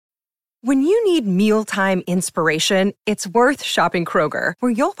When you need mealtime inspiration, it's worth shopping Kroger,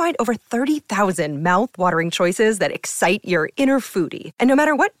 where you'll find over 30,000 mouth-watering choices that excite your inner foodie. And no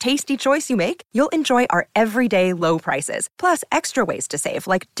matter what tasty choice you make, you'll enjoy our everyday low prices, plus extra ways to save,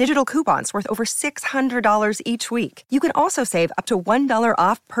 like digital coupons worth over $600 each week. You can also save up to $1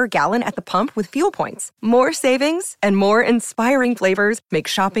 off per gallon at the pump with fuel points. More savings and more inspiring flavors make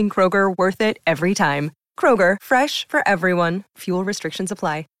shopping Kroger worth it every time. Kroger, fresh for everyone. Fuel restrictions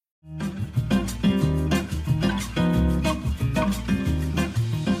apply.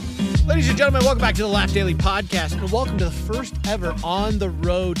 Ladies and gentlemen, welcome back to the Laugh Daily Podcast, and welcome to the first ever On the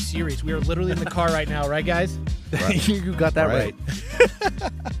Road series. We are literally in the car right now, right, guys? Right. You got that right.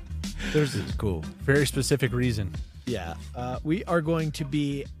 This is cool. Very specific reason. Yeah. We are going to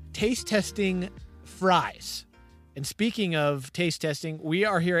be taste testing fries. And speaking of taste testing, we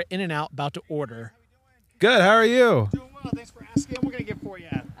are here at In-N-Out about to order. Good. How are you? Doing well. Thanks for asking. What can I get for you?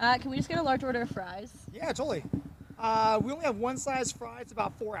 Can we just get a large order of fries? Yeah, totally. We only have one size fry. It's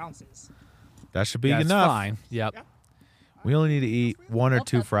about 4 ounces. That should be That's enough. fine. Yep. Yeah. We only need to eat one or I'll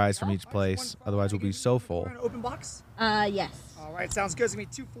two test fries it. from each place. Otherwise, we'll be so full. An open box. Yes. All right, sounds good. It's gonna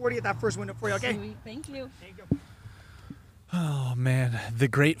be $2.40 at that first window for you. Okay. Sweet. Thank you. There you go. Oh, man. The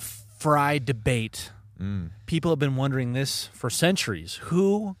great fry debate. People have been wondering this for centuries.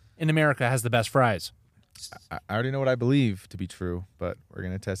 Who in America has the best fries? I already know what I believe to be true, but we're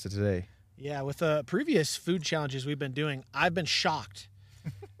going to test it today. Yeah, with the previous food challenges we've been doing, I've been shocked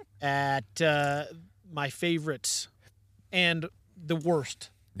at my favorites and the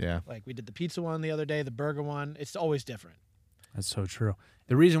worst. Yeah. Like we did the pizza one the other day, the burger one. It's always different. That's so true.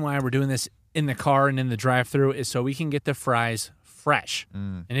 The reason why we're doing this in the car and in the drive-thru is so we can get the fries fresh.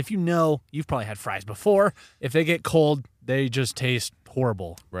 And if you know, you've probably had fries before. If they get cold, they just taste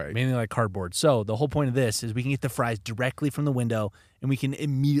horrible. Right. Mainly like cardboard. So the whole point of this is we can get the fries directly from the window and we can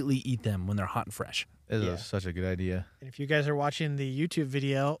immediately eat them when they're hot and fresh. This is such a good idea. And if you guys are watching the YouTube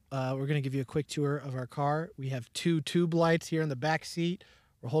video, we're going to give you a quick tour of our car. We have 2 tube lights here in the back seat.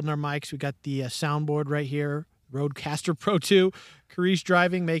 We're holding our mics. We got the soundboard right here, Rodecaster Pro 2. Karish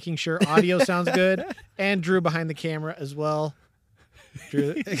driving, making sure audio sounds good, and Drew behind the camera as well.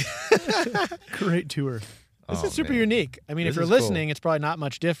 Drew. Great tour. This is super unique. I mean, This if you're is cool. listening, it's probably not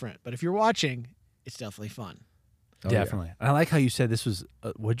much different. But if you're watching, it's definitely fun. Oh, yeah. Definitely. And I like how you said this was,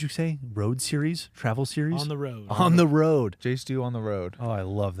 what'd you say? Road series? Travel series? On the road. On the road. J Stew on the road. Oh, I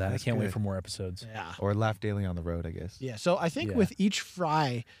love that. That's I can't wait good. for more episodes. Yeah. Or Laugh Daily on the road, I guess. Yeah. So I think Yeah. with each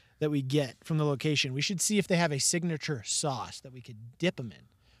fry that we get from the location, we should see if they have a signature sauce that we could dip them in.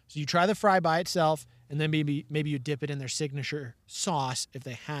 So you try the fry by itself, and then maybe you dip it in their signature sauce if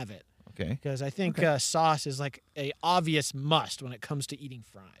they have it. Okay. Because I think sauce is like a obvious must when it comes to eating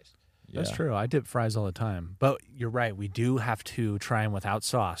fries. That's Yeah. true. I dip fries all the time. But you're right. We do have to try them without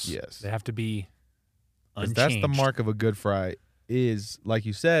sauce. Yes. They have to be 'Cause unchanged. that's the mark of a good fry is, like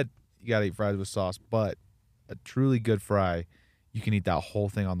you said, you got to eat fries with sauce, but a truly good fry, you can eat that whole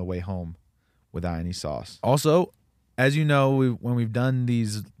thing on the way home without any sauce. Also, as you know, when we've done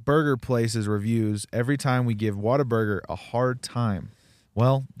these burger places reviews, every time we give Whataburger a hard time.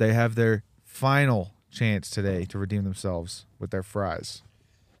 Well, they have their final chance today to redeem themselves with their fries.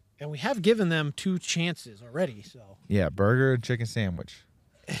 And we have given them 2 chances already. So Yeah, burger and chicken sandwich.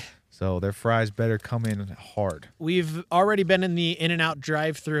 So their fries better come in hard. we've already been in the In-N-Out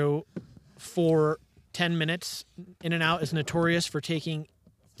drive-thru for 10 minutes. In-N-Out is notorious for taking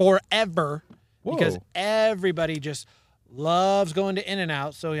forever because Whoa. everybody just loves going to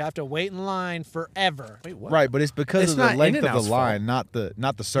In-N-Out, so you have to wait in line forever. Wait, what? Right, but it's because It's of the not length of In-N-Out's the line, not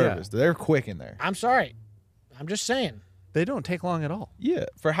the service. They're quick in there. I'm sorry. I'm just saying. They don't take long at all. Yeah,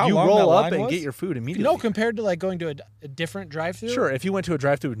 for how you long roll that up line and was? get your food You immediately. know, compared to like going to a different drive-thru, Sure, if you went to a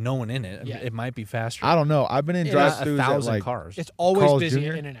drive-thru with no one in it, Yeah. it might be faster. I don't know. I've been in Yeah, drive-thrus at 1,000 like cars. it's always Carl's busy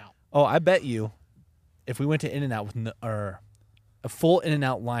Jr.? at In-N-Out. Oh, I bet you, if we went to In-N-Out with or a full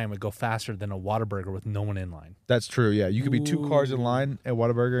In-N-Out line would go faster than a Whataburger with no one in line. That's true. Yeah, you could be 2 cars in line at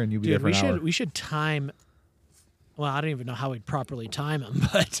Whataburger and you'd be Dude, there for we an hour. we should time. Well, I don't even know how we'd properly time them,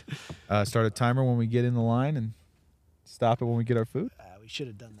 but Start a timer when we get in the line and stop it when we get our food. we should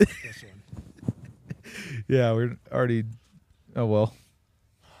have done that with this one. Yeah, we're already. Oh well,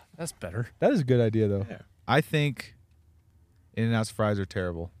 That's better. that is a good idea though. Yeah. I think In-N-Out's fries are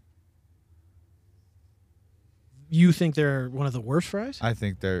terrible. You think they're one of the worst fries? I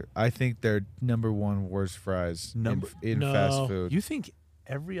think they're number 1 worst fries in No. fast food. You think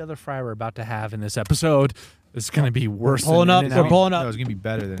every other fry we're about to have in this episode is going to be worse pulling than up. In-N-Out? We're pulling No, up. it's gonna be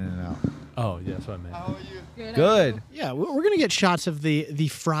better than In-N-Out. Oh, yeah, that's what I meant. Good, Yeah, we're gonna get shots of the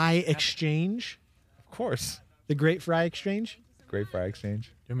fry exchange, of course. the Great Fry Exchange. Great fry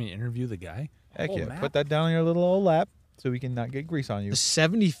exchange. you want me to interview the guy? Heck Whole yeah. map? Put that down on your little old lap so we can not get grease on you. The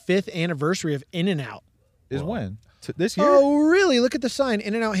 75th anniversary of In-N-Out. Is when? This year? Oh, really? Look at the sign.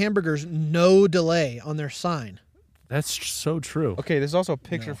 In-N-Out Hamburgers, no delay on their sign. That's so true. Okay, there's also a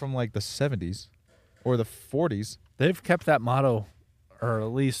picture from like the 70s or the 40s. They've kept that motto, or at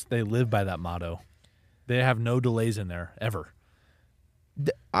least they live by that motto. They have no delays in there, ever.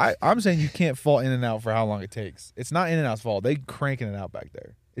 I'm saying you can't fault In-N-Out for how long it takes. It's not In-N-Out's fault. They cranking it out back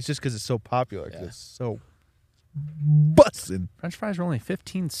there. It's just because it's so popular. 'Cause it's so bussin'. French fries were only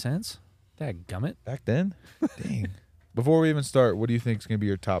 15 cents? Dadgummit. Back then? Dang. Before we even start, what do you think is going to be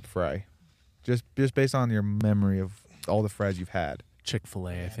your top fry? Just based on your memory of all the fries you've had.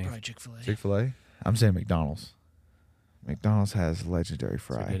 Chick-fil-A, I think. Probably Chick-fil-A. Chick-fil-A? I'm saying McDonald's. McDonald's has legendary That's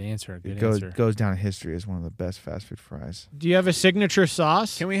fry. a good answer. It goes down in history as one of the best fast food fries. Do you have a signature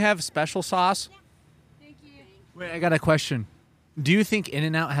sauce? Can we have special sauce? Thank you. Wait, I got a question. Do you think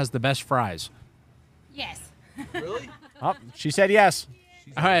In-N-Out has the best fries? Yes. Oh, she said yes.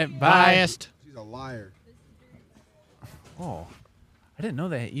 All right, bye. Biased. She's a liar. Oh, I didn't know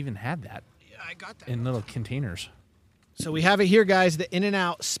they even had that Yeah, I got that. in little containers. So we have it here, guys, the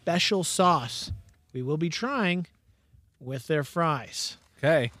In-N-Out special sauce. We will be trying with their fries.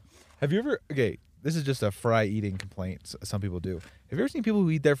 Okay. Have you ever? Okay, this is just a fry eating complaint. Some people do. Have you ever seen people who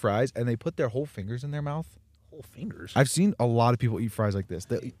eat their fries and they put their whole fingers in their mouth? Whole fingers. I've seen a lot of people eat fries like this.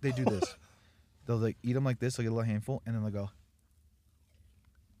 They do this. They'll like eat them like this, like a little handful, and then they'll go.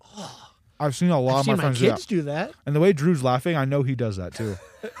 I've seen a lot I've of seen my my friends do kids that. do that. And the way Drew's laughing, I know he does that too.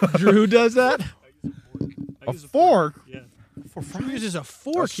 Drew does that. A fork? Drew uses a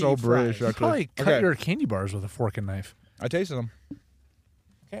fork. That's so to eat fries. British, actually. Probably cut Okay. your candy bars with a fork and knife. I tasted them.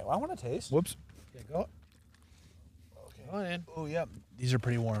 Okay, well, I want to taste. Whoops. Yeah, go. Go on in. Oh, yeah. These are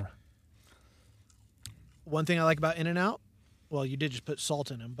pretty warm. One thing I like about In-N-Out, well, you did just put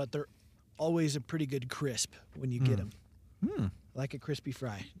salt in them, but they're always a pretty good crisp when you get them. I like a crispy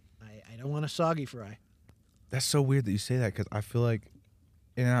fry. I don't want a soggy fry. That's so weird that you say that because I feel like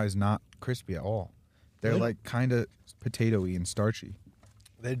In-N-Out is not crispy at all. They're Really? like kind of potatoey and starchy.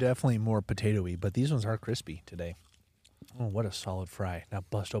 They're definitely more potato-y, but these ones are crispy today. Oh, what a solid fry. Now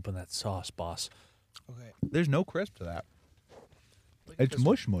bust open that sauce, boss. Okay. There's no crisp to that. It's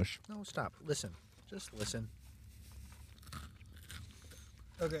mush mush. No, stop. Listen. Just listen.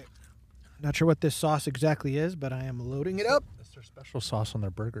 Okay. Not sure what this sauce exactly is, but I am loading it up. That's their special sauce on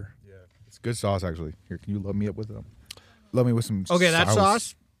their burger. It's good sauce, actually. Here, can you load me up with them? Load me with some Okay, that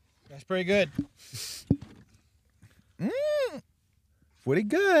sauce, that's pretty good. Pretty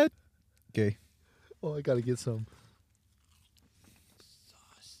good. Okay. Oh, I got to get some.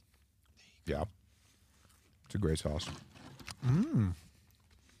 Yeah. It's a great sauce.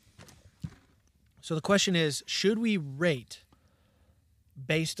 So the question is, should we rate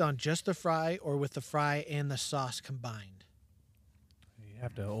based on just the fry or with the fry and the sauce combined? You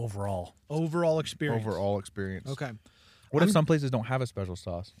have to overall. Overall experience. Overall experience. Okay. What if I'm- some places don't have a special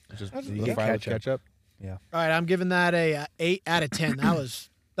sauce? It's just That's- the you get fry with ketchup. ketchup. Yeah. All right, I'm giving that a 8 out of 10. That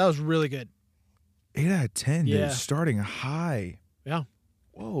was really good. 8 out of 10, Yeah. dude. Starting high. Yeah.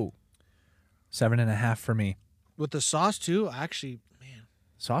 Whoa. 7.5 for me. With the sauce too, actually, man.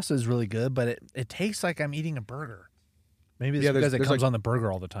 Sauce is really good, but it tastes like I'm eating a burger. Maybe it's Yeah, there's- because it there's comes like- on the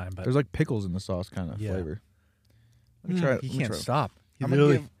burger all the time. But There's like pickles in the sauce kind of Yeah. flavor. Let me try it. he Let me can't try it. stop. He I'm gonna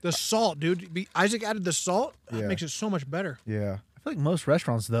literally, give- The salt, dude. Isaac added the salt. That Yeah. makes it so much better. Yeah. I feel like most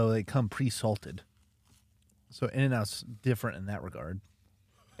restaurants though they come pre-salted, so In-N-Out's different in that regard.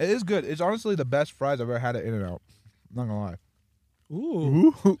 It is good. It's honestly the best fries I've ever had at In-N-Out. I'm not gonna lie.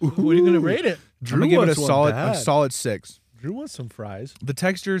 Ooh. What are you going to rate it? I'm gonna give it a wants one solid, bad. solid 6. Drew wants some fries. The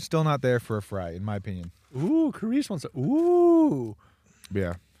texture is still not there for a fry, in my opinion. Ooh, Carice wants a. Ooh.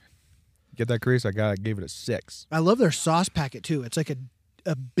 Yeah. Get that grease? I gave it a 6. I love their sauce packet too. It's like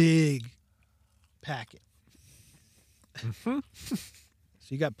a big packet. So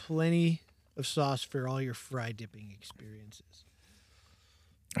you got plenty of sauce for all your fry dipping experiences.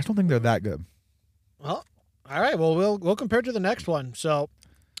 I just don't think they're that good. Well, all right. Well, we'll compare to the next one. So,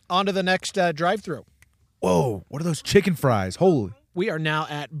 on to the next drive-through. Whoa, what are those chicken fries? Holy. We are now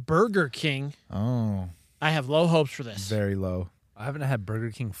at Burger King. Oh, I have low hopes for this. very low. I haven't had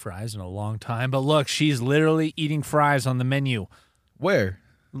Burger King fries in a long time, but look, she's literally eating fries on the menu. Where?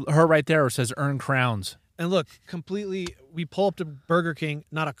 Her right there says "Earn Crowns." And look, completely. We pull up to Burger King,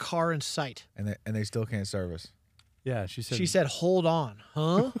 not a car in sight. And they still can't serve us. Yeah, she said. She said, "Hold on,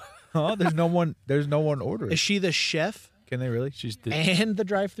 huh? Huh? There's no one ordering. Is she the chef Can they really? she's. and the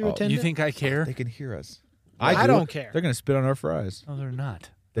drive-through Oh, attendant?" You think I care? They can hear us. I don't care. They're gonna spit on our fries. No, they're not.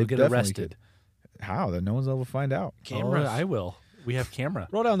 They They'll get definitely arrested. could. How? Then no one's able to find out. Cameras. Oh, I will. We have camera.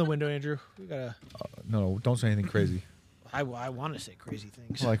 Roll down the window, Andrew. We gotta. No, don't say anything crazy. I want to say crazy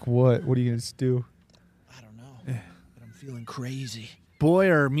things. Like what? What are you gonna do? I don't know, but I'm feeling crazy. Boy,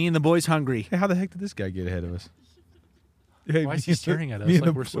 are me and the boys hungry? Hey, how the heck did this guy get ahead of us? Hey, Why is he staring at us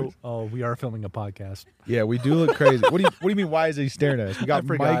like we're so? Oh, we are filming a podcast. Yeah, we do look crazy. What do you mean? Why is he staring at us? We got I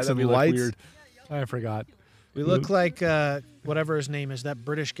forgot. mics That'd be, and like, lights. weird. I forgot. We look like whatever his name is, that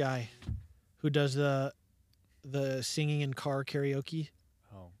British guy who does the singing in car karaoke.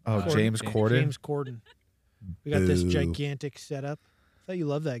 Oh, James Corden. James Corden. We got this gigantic setup. I thought you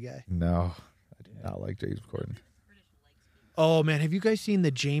loved that guy. No, I do not like James Corden. Oh man, have you guys seen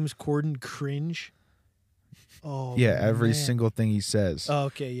the James Corden cringe? Oh Yeah, every man. single thing he says. Oh,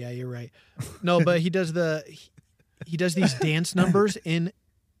 okay, yeah, you're right. No, but he does these dance numbers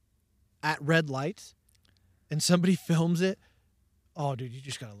at red lights, and somebody films it. Oh, dude, you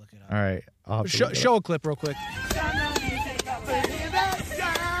just gotta look it up. All right, I'll have to look it Show up. a clip real quick.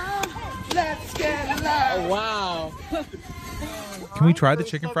 Can we try the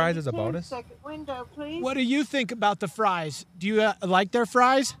chicken fries as a bonus? What do you think about the fries? Do you like their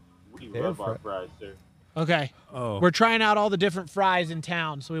fries? We love our fries, sir. Okay. Oh, We're trying out all the different fries in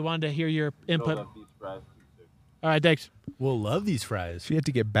town, so we wanted to hear your We input. love these fries, too, sir. All right, thanks. we'll love these fries. She had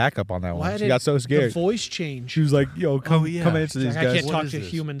to get back up on that Why one. She did got so the scared. voice change? She was like, "Yo, come yeah. answer these I guys." can't What talk is to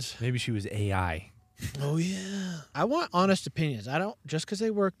this? humans. Maybe she was AI. Oh yeah. I want honest opinions. I don't just because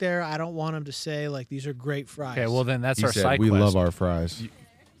they work there. I don't want them to say like these are great fries. Okay, well then that's He our said, side "We quest. love our fries." Ooh,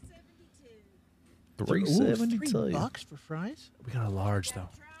 $3 for fries. We got a large though.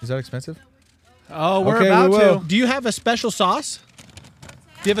 Is that expensive? Oh, we're Okay, we about will. to. Do you have a special sauce?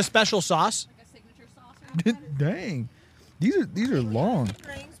 Do you have a special sauce? Like a signature sauce or Dang, these are long.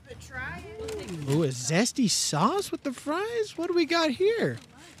 drinks, but try it. Ooh, a zesty sauce with the fries? What do we got here?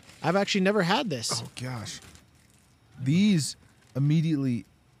 I've actually never had this. Oh gosh, these immediately.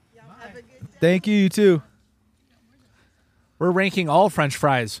 Thank you, you too. We're ranking all French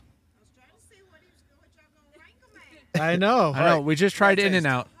fries. I know. I know. We just tried In and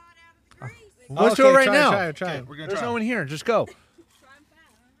Out. Okay, Let's do it right try now. Try it. We're gonna There's try. no one here. Just go.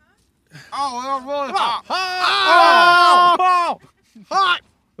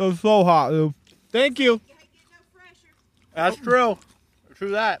 It's so hot, dude. Thank you. That's true.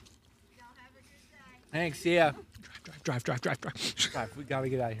 True that. Thanks. Yeah. Drive. We gotta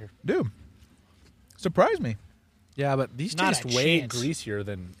get out of here. Dude, surprised me. Yeah, but these Not taste a way chance. greasier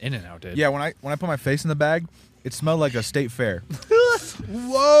than In and Out did. Yeah, when I put my face in the bag, it smelled like a state fair.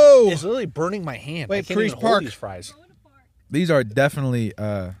 Whoa! It's literally burning my hand. Wait, I can't Priest even hold Park. these fries. These are definitely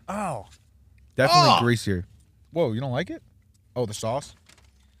Oh. greasier. Whoa, you don't like it? Oh, the sauce?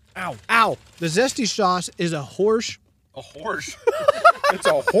 Ow. The zesty sauce is a horse. A horse. It's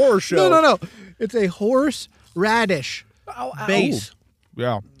a horse show. No. It's a horse radish base.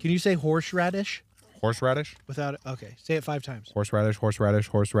 Yeah. Can you say horseradish Horseradish? without it? Okay, say it 5 times. Horseradish, horseradish,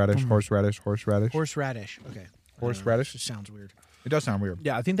 horseradish, horseradish, horseradish. Horseradish. Okay. Horseradish? It sounds weird. It does sound weird.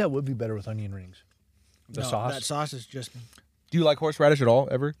 Yeah, I think that would be better with onion rings. The No, sauce. That sauce is just Do you like horseradish at all,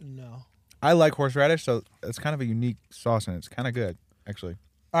 ever? no. I like horseradish, so it's kind of a unique sauce, and it's kind of good, actually.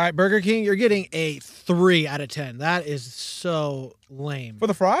 All right, Burger King, you're getting a 3 out of 10. That is so lame. For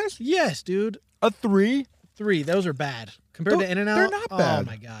the fries? Yes, dude. A 3? 3. Those are bad compared to They're In-N-Out. not bad. Oh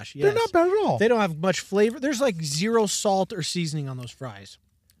my gosh, yes. They're not bad at all. They don't have much flavor. There's like 0 salt or seasoning on those fries.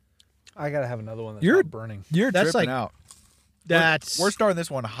 I gotta have another one that's You're- not burning. You're That's tripping like- out. That's We're starting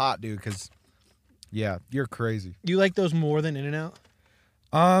this one hot, dude, because, yeah, you're crazy. you like those more than In-N-Out?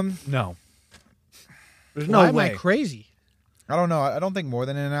 No. There's Why no am way. I crazy? I don't know. I don't think more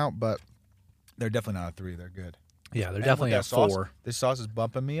than In-N-Out, but they're definitely not a 3. They're good. Yeah, they're And definitely with a that sauce, 4. This sauce is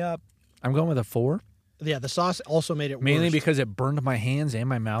bumping me up. I'm going with a 4. Yeah, the sauce also made it Mainly worse. because it burned my hands and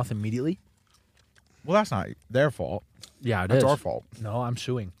my mouth immediately. Well, that's not their fault. Yeah, That's our fault. No, I'm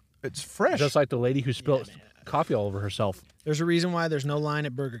suing. It's fresh. Just like the lady who spilled coffee all over herself. There's a reason why there's no line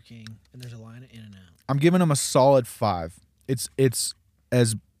at Burger King and there's a line at In-N-Out. I'm giving them a solid 5. It's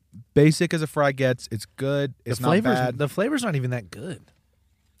as basic as a fry gets. It's good. It's the not flavor's bad, the flavor's not even that good.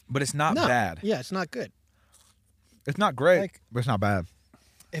 but it's not No. bad. Yeah, it's not good. It's not great, Like- but it's not bad.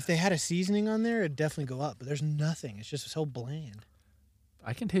 If they had a seasoning on there, it'd definitely go up. But there's nothing. It's just so bland.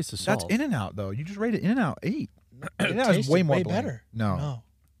 I can taste the salt. That's In-N-Out, though. You just rated In-N-Out 8. It In-N-Out is tasted way more bland. better. No.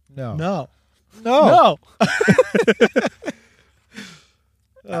 No. No. No.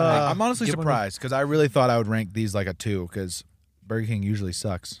 I'm honestly give 'em a- surprised because I really thought I would rank these like a 2 because Burger King usually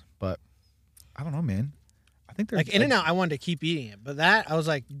sucks. But I don't know, man. I think they're Like In-N-Out, I wanted to keep eating it. But that, I was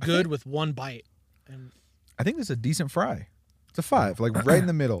like good with one bite. And I think this is a decent fry. It's a 5, like right in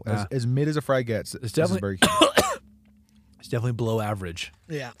the middle, Yeah. as mid as a fry gets. It's this is definitely- Burger King. It's definitely below average,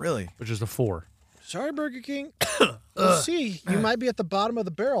 Yeah. Really? which is a 4. Sorry, Burger King. We'll see. You might be at the bottom of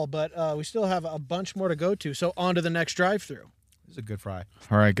the barrel, but we still have a bunch more to go to. So on to the next drive-through. This is a good fry.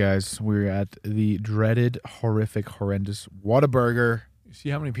 All right, guys. We're at the dreaded, horrific, horrendous Whataburger You see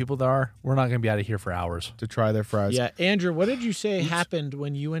how many people there are? We're not going to be out of here for hours. to try their fries. Yeah, Andrew, what did you say happened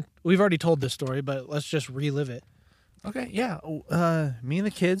when you went? We've already told this story, but let's just relive it. Okay, yeah. Me and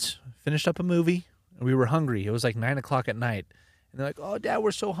the kids finished up a movie, and we were hungry. It was like 9 o'clock at night. And they're like, oh, Dad,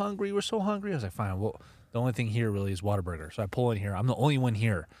 we're so hungry. We're so hungry. I was like, fine. Well, the only thing here really is Whataburger. So I pull in here. I'm the only one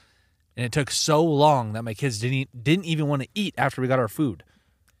here. And it took so long that my kids didn't even want to eat after we got our food.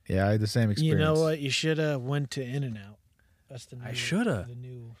 Yeah, I had the same experience. You know what? You should have went to In-N-Out. That's the new, I shoulda. the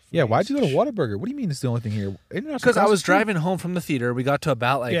new Yeah, why'd phrase. you go to Whataburger? What do you mean it's the only thing here? Because I was driving home from the theater. We got to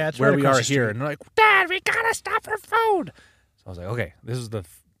about like Yeah, it's where right we across are the here. street. And they're like, Dad, we got to stop for food. So I was like, okay, this is the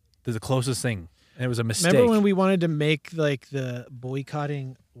closest thing. And it was a mistake. Remember when we wanted to make like the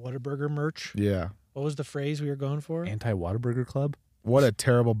boycotting Whataburger merch? Yeah. What was the phrase we were going for? Anti-Whataburger Club? What a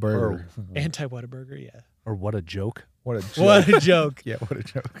terrible burger. Anti-Whataburger, yeah. Or what a joke. What a joke. What a joke. Yeah, what a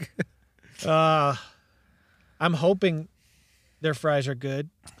joke. I'm hoping their fries are good.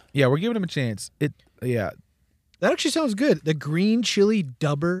 Yeah, we're giving them a chance. Yeah. That actually sounds good. The green chili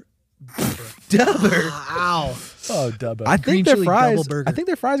dubber. Dubber. Wow. Oh, Dubba. I Green think their chili fries. double burger. I think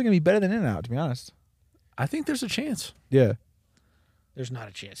their fries are gonna be better than In-N-Out. To be honest. I think there's a chance. Yeah. There's not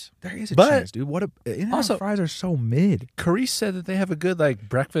a chance. There is a But- chance, dude. What a In-N-Out Also- fries are so mid. Carice said that they have a good like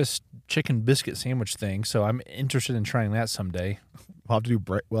breakfast chicken biscuit sandwich thing, so I'm interested in trying that someday. We'll have to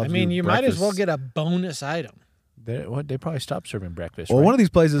do. I mean, you might as well get a bonus item. They probably stopped serving breakfast. Well, right? one of these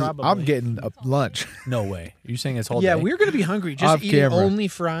places, Probably. I'm getting a lunch No way. Are you saying it's whole Yeah, day? we're going to be hungry. Just Off eating camera. only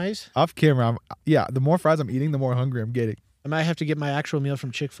fries. off camera. The more fries I'm eating, the more hungry I'm getting. I might have to get my actual meal from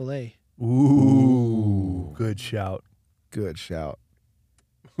Chick-fil-A. Ooh, good shout. Good shout.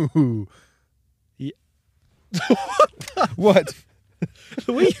 Yeah. What?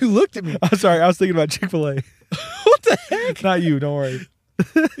 The way you looked at me. I'm sorry. I was thinking about Chick-fil-A. What the heck? Not you. Don't worry.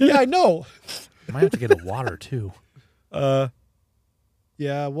 Yeah, I know. I might have to get a water too.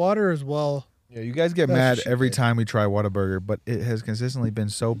 Yeah, water as well. Yeah, you guys get That's mad shit. every time we try Whataburger, but it has consistently been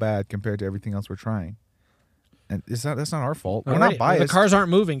so bad compared to everything else we're trying. And that's not our fault. We're not Alrighty, biased. The cars aren't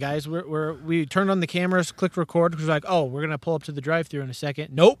moving, guys. We turned on the cameras, clicked record, because we're like, oh, we're going to pull up to the drive-thru in a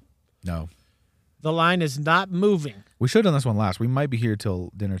second. Nope. No. The line is not moving. We should have done this one last. We might be here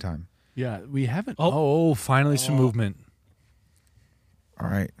till dinner time. Yeah, we haven't. Oh. Oh, finally some movement. All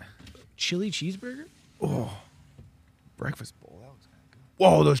right. Chili cheeseburger? Breakfast bowl. That looks kind of good.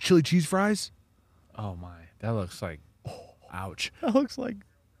 Whoa, those chili cheese fries? Oh my, that looks like, ouch. That looks like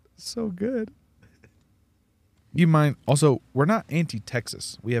so good. You mind? Also, we're not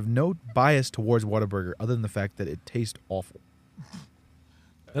anti-Texas. We have no bias towards Whataburger other than the fact that it tastes awful.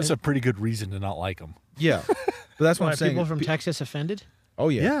 That's a pretty good reason to not like them. Yeah, but that's what Why, I'm saying. people from Texas offended? Oh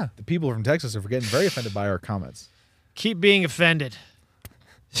yeah. Yeah. The people from Texas are getting very offended by our comments. Keep being offended.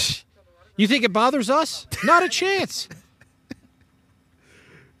 You think it bothers us? Not a chance.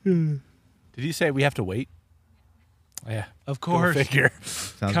 Did you say we have to wait? Yeah, Of go course. figure.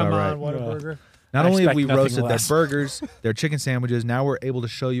 Sounds Come about on, right. Whataburger. Not I only have expect we nothing roasted less. their burgers, their chicken sandwiches, now we're able to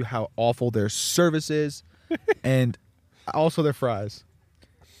show you how awful their service is and also their fries.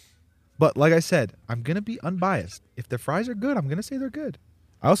 But like I said, I'm going to be unbiased. If their fries are good, I'm going to say they're good.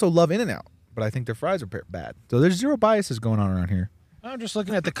 I also love In-N-Out, but I think their fries are bad. So there's zero biases going on around here. I'm just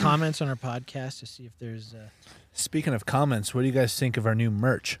looking at the comments on our podcast to see if there's... Speaking of comments, what do you guys think of our new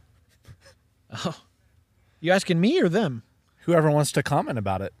merch? You asking me or them? Whoever wants to comment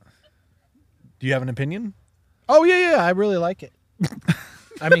about it. Do you have an opinion? Oh, yeah, I really like it.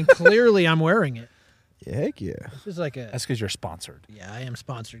 I mean, clearly I'm wearing it. Yeah, heck yeah. This is like a... That's because you're sponsored. Yeah, I am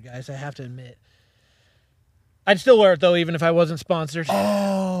sponsored, guys. I have to admit. I'd still wear it, though, even if I wasn't sponsored.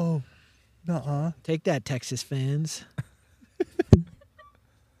 Oh, nuh-uh. Take that, Texas fans.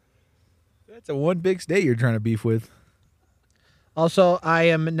 That's a one big state you're trying to beef with. Also, I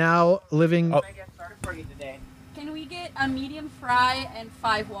am now living... Oh. Can we get a medium fry and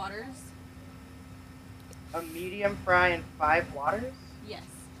 5 waters? A medium fry and 5 waters? Yes.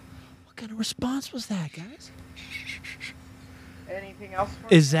 What kind of response was that, guys? Anything else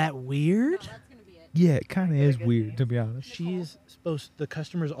for Is that weird? No, that's gonna be it. Yeah, it kind of is weird, to be honest. She's supposed... The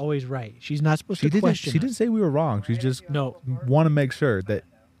customer's always right. She's not supposed to She question didn't us. say we were wrong. She just No. want to make sure that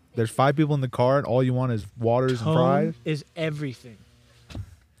there's 5 people in the car and all you want is waters and fries. Tone is everything.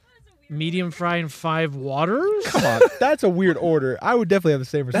 Medium fry and 5 waters? Come on, that's a weird order. I would definitely have the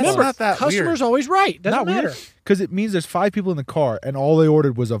same response. That's not that Customer's weird. always right. Doesn't Not matter. weird because it means there's 5 people in the car and all they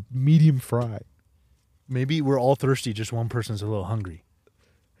ordered was a medium fry. Maybe we're all thirsty. Just one person's a little hungry.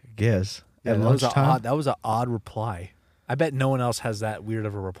 I guess. Yeah, At that was lunchtime. that was an odd reply. I bet no one else has that weird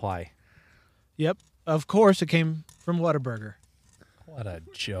of a reply. Yep. Of course, it came from Whataburger. What a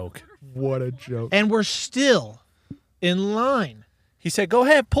joke. What a joke. And we're still in line. He said, "Go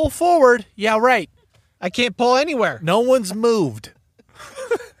ahead, pull forward." Yeah, right. I can't pull anywhere. No one's moved.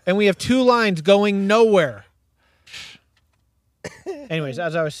 And we have 2 lines going nowhere. Anyways,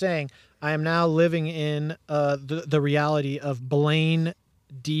 as I was saying, I am now living in the reality of Blaine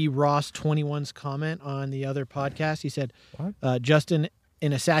D. Ross 21's comment on the other podcast. He said, Justin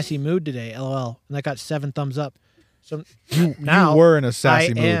in a sassy mood today, LOL. And that got 7 thumbs up. So now you were in a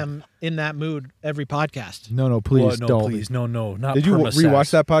sassy mood. I am in that mood every podcast. No, please Well, no, don't. please, no, not. Did you perma-sass.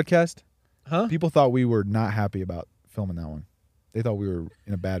 rewatch that podcast? Huh? People thought we were not happy about filming that one. They thought we were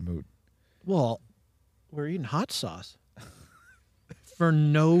in a bad mood. Well, we're eating hot sauce for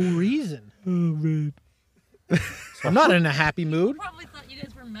no reason. Oh, man. I'm not in a happy mood. Probably thought you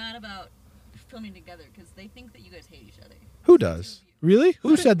guys were mad about filming together because they think that you guys hate each other. Who does? Really?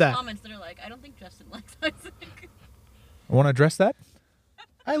 Who said that? Comments that are like, I don't think Justin likes Isaac. I want to address that?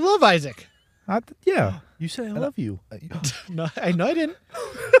 I love Isaac. Yeah. You said I love you. No, I didn't.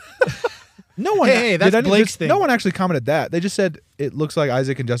 No one. Hey, that's did any- Blake's thing. No one actually commented that. They just said it looks like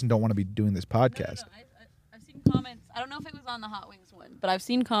Isaac and Justin don't want to be doing this podcast. No, I've seen comments. I don't know if it was on the Hot Wings one, but I've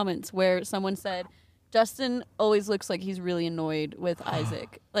seen comments where someone said, Justin always looks like he's really annoyed with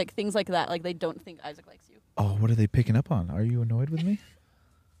Isaac. Like things like that. Like they don't think Isaac likes you. Oh, what are they picking up on? Are you annoyed with me?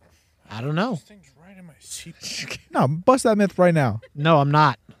 I don't know. Thing's right in my seat. No, bust that myth right now. No, I'm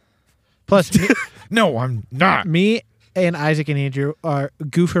not. Plus, No, I'm not. me and Isaac and Andrew are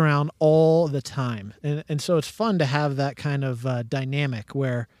goof around all the time, and so it's fun to have that kind of dynamic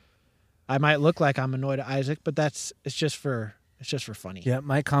where I might look like I'm annoyed at Isaac, but it's just for funny. Yeah,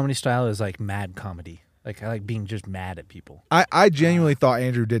 my comedy style is like mad comedy. Like I like being just mad at people. I genuinely thought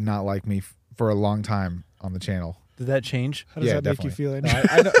Andrew did not like me for a long time on the channel. Did that change? How does Yeah, that make you definitely. feel? No,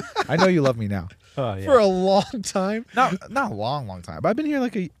 I know, I know you love me now. Oh yeah. For a long time. Not a long time. But I've been here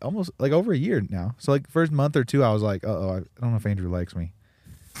almost over a year now. So like first month or two, I was like, I don't know if Andrew likes me.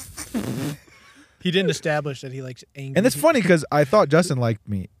 He didn't establish that he likes angry. And it's funny because I thought Justin liked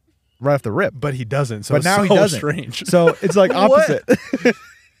me right off the rip, but he doesn't. So but now it's he so doesn't. strange. So it's like opposite.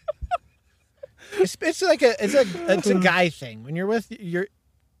 It's like a guy thing. When you're with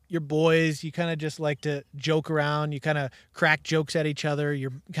your boys, you kind of just like to joke around. You kind of crack jokes at each other.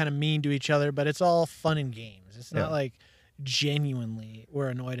 You're kind of mean to each other, but it's all fun and games. It's not like genuinely we're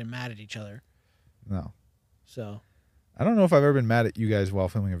annoyed and mad at each other. No, So I don't know if I've ever been mad at you guys while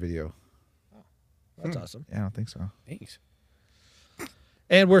filming a video. that's awesome. Yeah, I don't think so. Thanks.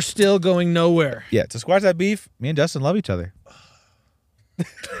 And we're still going nowhere. Yeah, to squash that beef, me and Justin love each other.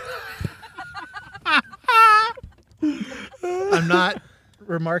 I'm not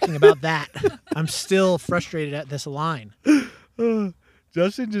remarking about that. I'm still frustrated at this line.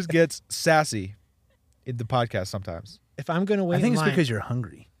 Justin just gets sassy in the podcast sometimes. If I'm going to wait I think in it's line, because you're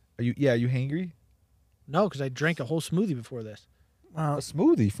hungry. Are you? Yeah, are you hangry? no, because I drank a whole smoothie before this A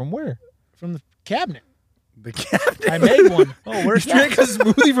smoothie from where? from the cabinet. The cabinet. I made one. Oh, where's You drank a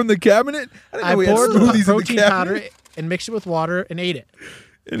smoothie from the cabinet? I didn't I know we had poured the smoothies in the protein powder cabinet. and mixed it with water and ate it.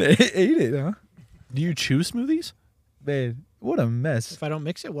 And ate it, huh? Do you chew smoothies? Man, what a mess. If I don't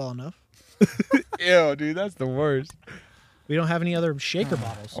mix it well enough, Ew, dude, that's the worst. we don't have any other shaker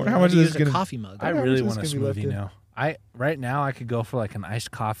bottles. So wonder how I much had to of this use is a gonna- coffee mug. I how really much is want a gonna be left smoothie in? now. Right now I could go for like an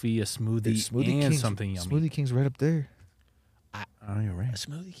iced coffee, a smoothie, and something yummy. Smoothie King's right up there. Oh, you're A right.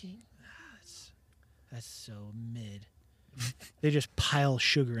 Smoothie King? That's so mid. They just pile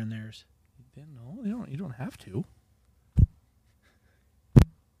sugar in theirs. No, you don't have to.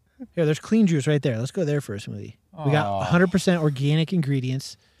 Here, there's clean juice right there. Let's go there for a smoothie. We got 100% organic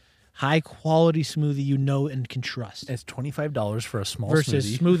ingredients, high quality smoothie you know and can trust. It's $25 for a small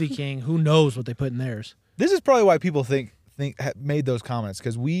Versus smoothie. Smoothie King, who knows what they put in theirs. This is probably why people made those comments,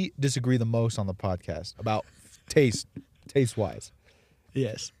 because we disagree the most on the podcast about taste wise.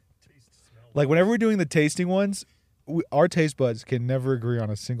 Yes. Like whenever we're doing the tasting ones, our taste buds can never agree on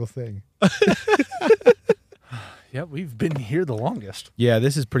a single thing. Yeah, we've been here the longest. Yeah,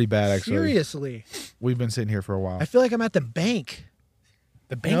 this is pretty bad actually. Seriously. We've been sitting here for a while. I feel like I'm at the bank.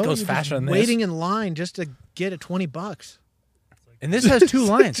 The bank goes You're faster just than this. waiting in line just to get a $20. And this has two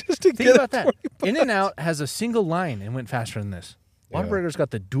lines. Just to Think get about that. In-N-Out has a single line and went faster than this. Yeah. Whataburger's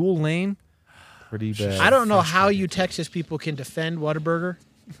got the dual lane. Pretty bad. I don't know how you Texas people can defend Whataburger.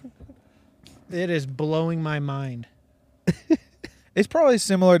 It is blowing my mind. It's probably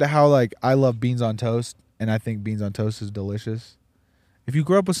similar to how like I love beans on toast, and I think beans on toast is delicious. If you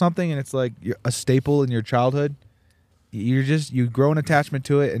grow up with something and it's like a staple in your childhood, you grow an attachment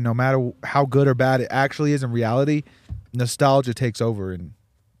to it, and no matter how good or bad it actually is in reality, nostalgia takes over, and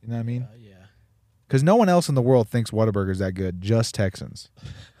you know what I mean? Yeah. Because no one else in the world thinks Whataburger's that good, just Texans.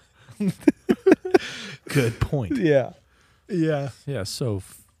 Good point. Yeah. Yeah. Yeah, so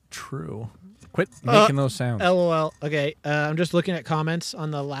true. Quit making those sounds. LOL. Okay, I'm just looking at comments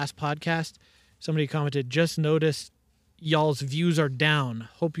on the last podcast. Somebody commented, "Just noticed y'all's views are down.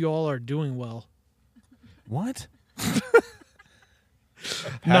 Hope you all are doing well." What?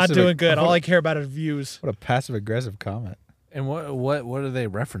 Not doing good. All I care about is views. What a passive aggressive comment. And what are they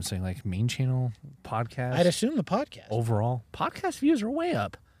referencing? Like Mean Channel podcast? I'd assume the podcast. Overall, podcast views are way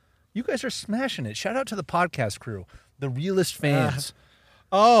up. You guys are smashing it. Shout out to the podcast crew, the realest fans.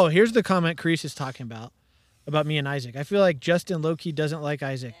 Oh, here's the comment Crease is talking about me and Isaac. I feel like Justin low-key doesn't like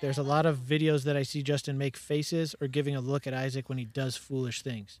Isaac. There's a lot of videos that I see Justin make faces or giving a look at Isaac when he does foolish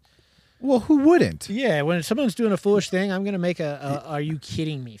things. Well, who wouldn't? Yeah, when someone's doing a foolish thing, I'm going to make a "are you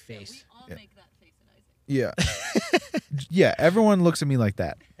kidding me" face. All make that face at Isaac. Yeah. Yeah, everyone looks at me like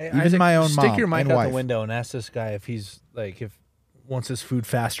that. Hey, Even Isaac, my own stick mom your mic and out wife. the window and ask this guy if he's like if wants his food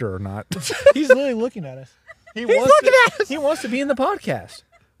faster or not. He's literally looking at us. He wants to be in the podcast.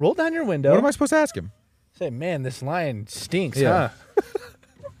 Roll down your window. What am I supposed to ask him? Say, man, this lion stinks, Yeah.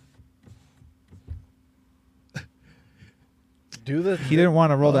 huh? Do the He didn't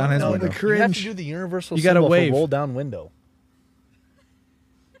want to roll down his no, window. the You have to cringe. do the universal You gotta symbol wave. for roll down window.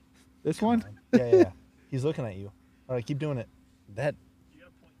 This one? Yeah. He's looking at you. All right, keep doing it. That. You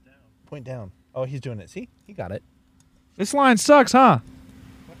gotta point down. Point down. Oh, he's doing it. See? He got it. This line sucks, huh?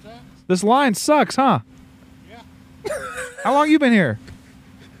 What's that? This line sucks, huh? Yeah. How long you been here?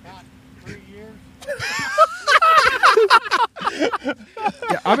 About 3 years.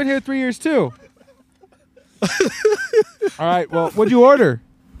 Yeah, I've been here 3 years too. All right, well, what'd you order?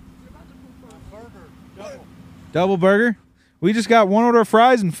 Burger. Double burger? We just got one order of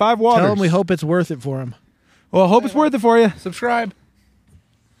fries and 5 waters. Tell him we hope it's worth it for him. Well, I hope it's worth it for you. Subscribe.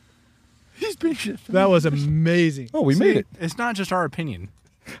 He's being shit. That was amazing. Oh, we made it. It's not just our opinion.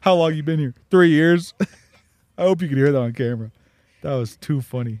 How long you been here? 3 years. I hope you can hear that on camera. That was too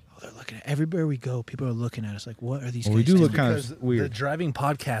funny. Oh, they're looking at everywhere we go. People are looking at us like, what are these Well, we guys do look doing? kind Because of weird. the driving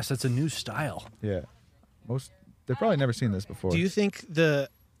podcast, that's a new style. Yeah. They've probably never seen this before. Do you think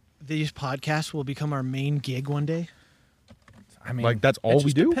these podcasts will become our main gig one day? I mean, Like, that's all it we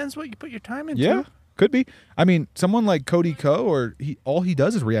just do? Depends what you put your time into. Yeah, could be. I mean, someone like Cody Ko, or all he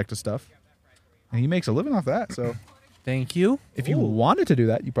does is react to stuff, and he makes a living off that. So, Thank you. if you wanted to do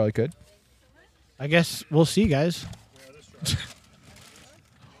that, you probably could. I guess we'll see, guys.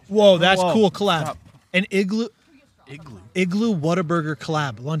 Whoa, that's Whoa. cool collab. An igloo Whataburger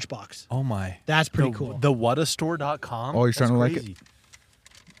collab lunchbox. Oh my. That's pretty cool. The whatastore.com. Oh, you're starting to like crazy.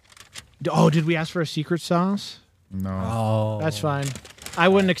 Oh, did we ask for a secret sauce? No. Oh. That's fine. I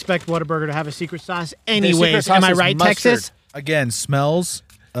wouldn't expect Whataburger to have a secret sauce Their anyways. secret sauce Am I is right, mustard. Texas? Again, smells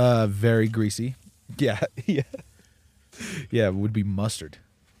very greasy. Yeah, yeah, yeah. It would be mustard.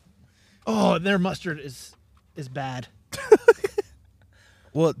 Oh, their mustard is bad.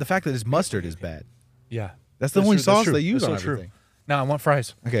 Well, the fact that it's mustard is bad. Yeah. That's the only sauce true. they use That's on so true. everything. No, I want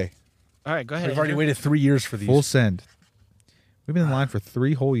fries. Okay, All right, go ahead. We've already Andrew. waited 3 years for these. full send. We've been in line for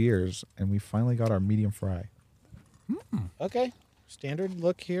 3 whole years, and we finally got our medium fry. Okay. Standard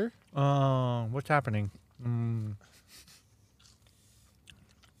look here. What's happening?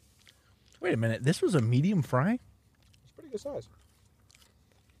 Wait a minute. This was a medium fry? It's pretty good size.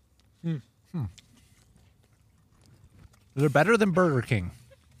 They're better than Burger King.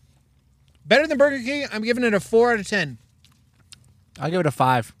 Better than Burger King. I'm giving it a 4 out of 10. I give it a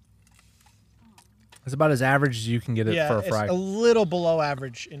 5. It's about as average as you can get it for a fry. It's a little below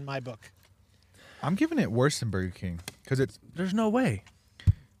average in my book. I'm giving it worse than Burger King because it's There's no way.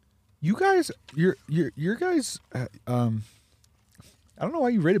 you guys. Your guys. I don't know why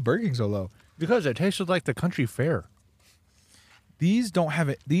you rated Burger King so low. Because it tasted like the country fair. These don't have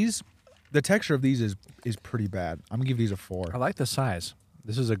it. The texture of these is pretty bad. I'm gonna give these a 4. I like the size.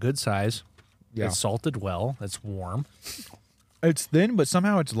 This is a good size. Yeah. It's salted well. It's warm. It's thin, but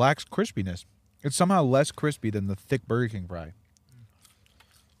somehow it lacks crispiness. It's somehow less crispy than the thick Burger King fry.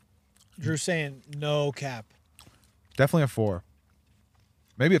 Drew's saying no cap. Definitely a 4.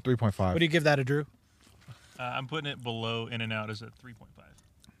 Maybe a 3.5. What do you give that a Drew? I'm putting it below In-N-Out as a 3.5.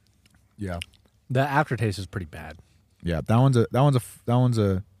 Yeah. The aftertaste is pretty bad. Yeah. That one's a.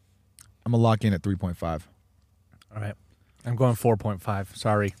 I'm gonna lock in at 3.5. All right. I'm going 4.5.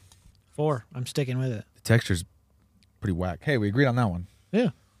 Sorry. 4. I'm sticking with it. The texture's pretty whack. Hey, we agreed on that one. Yeah.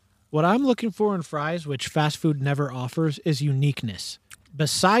 What I'm looking for in fries, which fast food never offers, is uniqueness.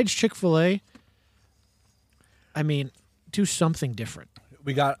 besides Chick-fil-A, I mean, do something different.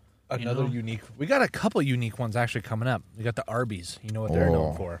 We got another know? unique. We got a couple unique ones actually coming up. We got the Arby's. You know what they're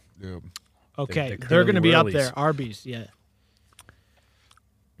known for. Dude. Okay, the they're going to curly be up whirlies. there. Arby's, yeah.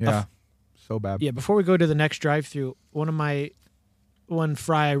 Yeah. So bad. Yeah, before we go to the next drive-through, one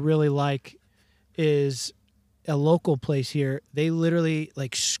fry I really like is a local place here. They literally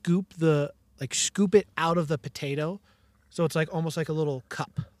like scoop it out of the potato, so it's like almost like a little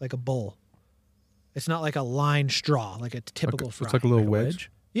cup, like a bowl. It's not like a lined straw, like a typical fry. It's like a little wedge.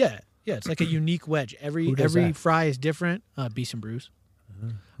 Yeah, it's like a unique wedge. Every does that? fry is different. Beast and Brews.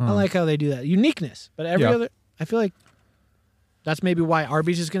 I like how they do that. Uniqueness, but every Yeah. other, I feel like that's maybe why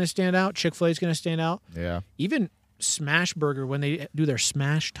Arby's is going to stand out. Chick-fil-A is going to stand out. Yeah. Even Smash Burger, when they do their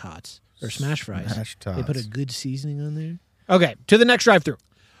smash tots or smash fries, Smash they put a tots. good seasoning on there. Okay, to the next drive-through.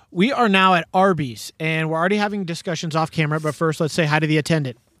 We are now at Arby's, and we're already having discussions off camera. But first, let's say hi to the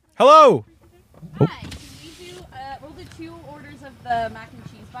attendant. Hello. Hi, can we do, we'll do 2 orders of the mac and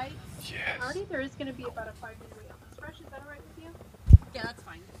cheese bites? Already, there is going to be about a 5-minute wait on this fresh. Is that all right with you? Yeah, that's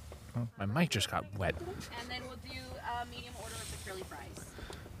fine. My mic just got wet. And then we'll do a medium order of the curly fries.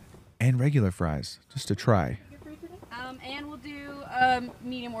 And regular fries, just to try. And we'll do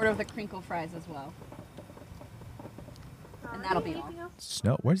medium order of the crinkle fries as well. And that'll be all. Anything else?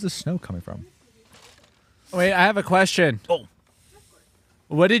 Snow. Where's the snow coming from? Wait, I have a question. Oh.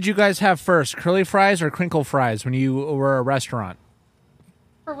 What did you guys have first, curly fries or crinkle fries when you were a restaurant?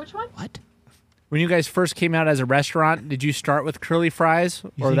 For which one? What? When you guys first came out as a restaurant, did you start with curly fries,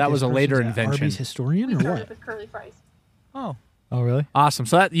 You or think that this was a person's later an invention? Arby's historian We or started what? with curly fries. Oh, Oh, really? awesome.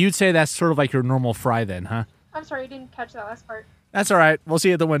 So that you'd say that's sort of like your normal fry then, huh? I'm sorry, I didn't catch that last part. That's all right. We'll see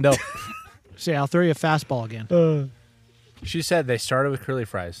you at the window. Say, I'll throw you a fastball again. She said they started with curly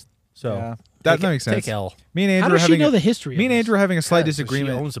fries. So Yeah. That take- makes sense. Take L. Me and How Andrew does are she having know the history? Me of and this? Andrew are having a slight Yeah, 'cause she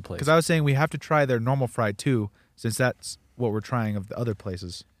disagreement owns the place. because I was saying we have to try their normal fry too, since that's what we're trying of the other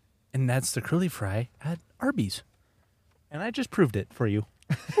places. And that's the curly fry at Arby's. And I just proved it for you.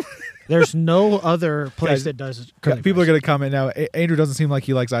 There's no other place Guys, that does. curly People are fries. going to comment now. Andrew doesn't seem like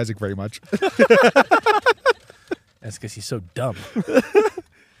he likes Isaac very much. That's because he's so dumb.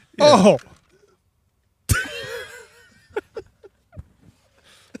 Oh.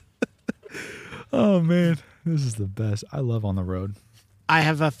 Oh man, this is the best. I love On the Road. I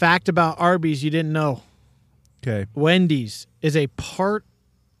have a fact about Arby's you didn't know. Okay. Wendy's is a part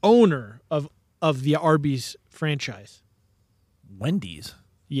owner of the Arby's franchise. Wendy's.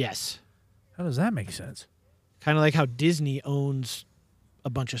 Yes. How does that make sense? Kind of like how Disney owns a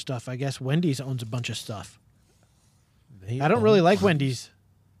bunch of stuff. I guess Wendy's owns a bunch of stuff. I don't really like Wendy's.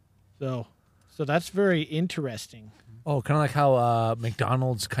 So that's very interesting. Oh, kind of like how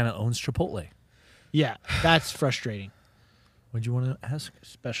McDonald's kind of owns Chipotle. Yeah, that's frustrating. What'd you want to ask?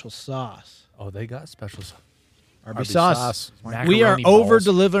 Special sauce. Oh, they got specials. Arby's sauce. We are Macaroni over balls.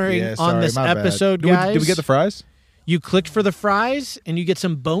 delivering Yeah, on sorry, this my bad. episode, Did we- guys. Did we get the fries? You clicked for the fries, and you get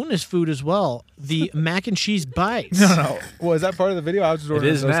some bonus food as well. The mac and cheese bites. No. Well, is that part of the video? I was just It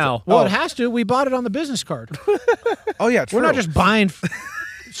ordering is those now. stuff. Well, Oh. it has to. We bought it on the business card. Oh yeah, true. We're not just buying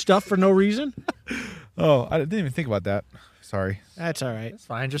stuff for no reason. Oh, I didn't even think about that. Sorry, That's all right. It's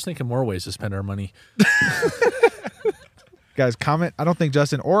fine. Just think of more ways to spend our money. guys. Comment. I don't think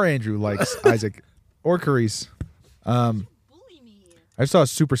Justin or Andrew likes Isaac or Carice. I saw a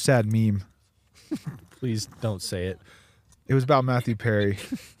super sad meme. Please don't say it. It was about Matthew Perry.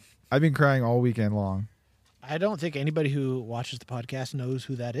 I've been crying all weekend long. I don't think anybody who watches the podcast knows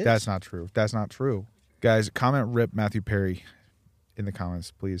who that is. That's not true. That's not true. Guys, comment rip Matthew Perry in the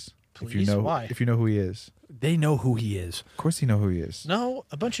comments, please. If you Please? know Why? if you know who he is. They know who he is. Of course you know who he is. No,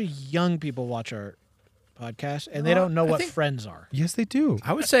 a bunch of young people watch our podcast, and they don't know what friends are. Yes, they do.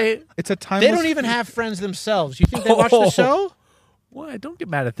 I would say, It's a timeless. They don't even have friends themselves. You think they watch the show? well, don't get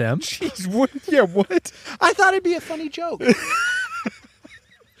mad at them. Jeez, what? Yeah, what? I thought it'd be a funny joke.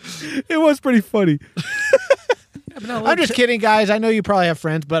 It was pretty funny. I'm just kidding, guys. I know you probably have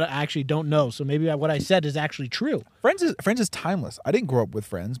friends, but I actually don't know. So maybe what I said is actually true. Friends is timeless. I didn't grow up with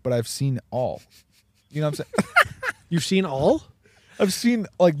Friends, but I've seen all. You know what I'm saying? You've seen all? I've seen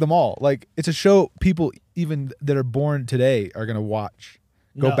like them all. Like it's a show people even that are born today are gonna watch.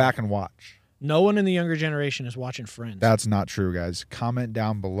 Go No. back and watch. No one in the younger generation is watching Friends. That's not true, guys. Comment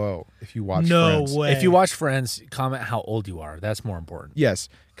down below if you watch no Friends. way. If you watch Friends, comment how old you are. That's more important. Yes.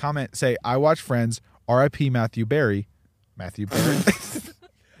 Comment, say, I watch Friends, R.I.P. Matthew Perry. Matthew Perry.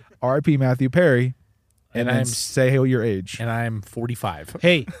 R.I.P. Matthew Perry. And then I'm- say your age. And I'm 45.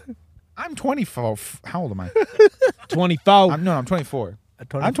 Hey, I'm 24. How old am I? 24. I'm 24. I'm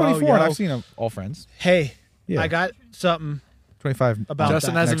 24, 24 and I've seen all Friends. Hey, Yeah. I got something 25. About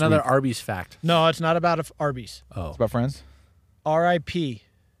Justin that. has Next another week. Arby's fact. No, it's not about Arby's. Oh. It's about friends. R.I.P.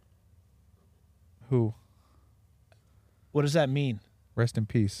 Who? What does that mean? Rest in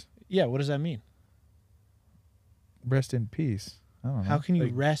peace. Yeah, what does that mean? Rest in peace. I don't know. How can you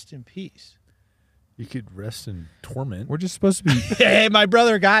Like- rest in peace? You could rest in torment. We're just supposed to be. Hey, my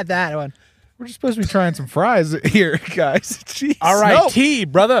brother got that one. We're just supposed to be trying some fries here, guys. Jeez. R.I.T.,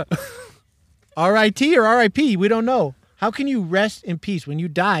 brother. R.I.T. or R.I.P. We don't know. How can you rest in peace? When you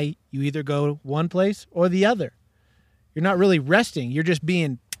die, you either go one place or the other. You're not really resting. You're just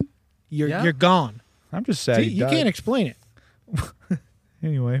being. You're gone. I'm just sad. See, he you died. can't explain it.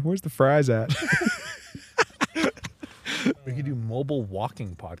 Anyway, where's the fries at? We could do mobile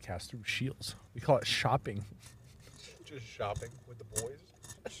walking podcast through Shields. We call it shopping Just shopping with the boys.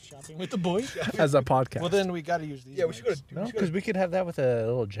 Shopping with the boys. as a podcast. Well, then we got to use these. mics. no, because we could have that with a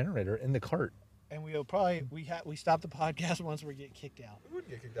little generator in the cart. And we'll probably we stop the podcast once we get kicked out. We wouldn't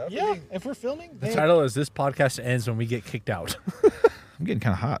get kicked out. Yeah, if we're filming, The title is "This podcast ends when we get kicked out." I'm getting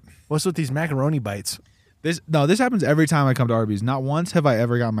kind of hot. What's with these macaroni bites? This happens every time I come to Arby's. Not once have I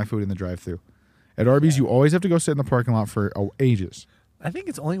ever gotten my food in the drive-thru. At Arby's, you always have to go sit in the parking lot for ages. I think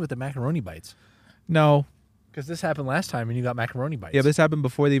it's only with the macaroni bites. No, Because this happened last time and you got macaroni bites. yeah, this happened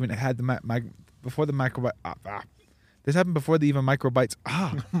before they even had the before the micro. This happened before the even micro bites.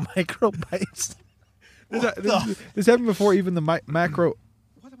 micro bites. This happened before even the macro.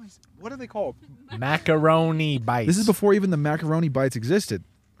 What are they called? Macaroni bites. This is before even the macaroni bites existed.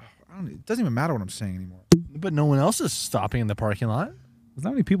 It doesn't even matter what I'm saying anymore. But no one else is stopping in the parking lot. There's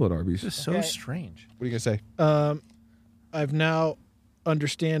not many people at Arby's. It's so strange. What are you gonna say? I've now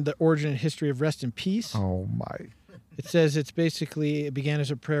understand the origin and history of rest in peace. Oh my! It says it began as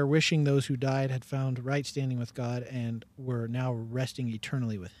a prayer wishing those who died had found right standing with God and were now resting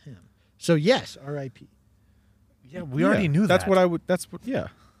eternally with Him. So yes, R.I.P. Yeah, we already knew that. That's what I would. That's what. Yeah.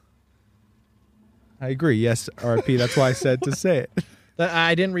 I agree. Yes, RP. That's why I said to say it.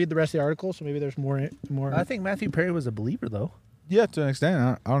 I didn't read the rest of the article, so maybe there's more. I think Matthew Perry was a believer, though. Yeah, to an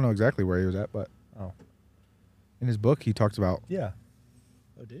extent. I don't know exactly where he was at, but in his book he talks about. Yeah.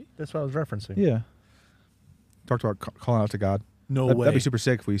 Oh, did he? That's what I was referencing. Yeah. Talked about calling out to God. No way. That'd be super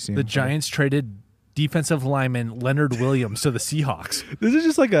sick if we see him. The Giants traded defensive lineman Leonard Williams to the Seahawks. This is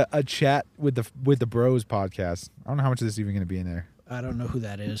just like a chat with the bros podcast. I don't know how much of this is even going to be in there. I don't know who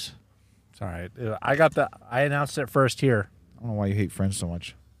that is. It's all right. I announced it first here. I don't know why you hate Friends so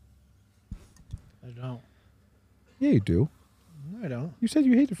much. I don't. Yeah, you do. No, I don't. You said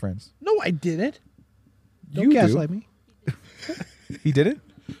you hated Friends. No, I didn't. Don't You gaslight do. me. He did it.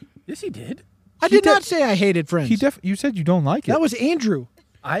 Yes, he did. I did not say I hated Friends. You said you don't like it. That was Andrew.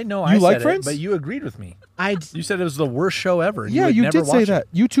 I know. You I like said Friends? it, but you agreed with me. You said it was the worst show ever. And yeah, would you never did say watch that. it.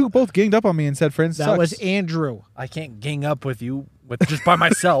 You two both ganged up on me and said Friends That sucks. was Andrew. I can't gang up with you just by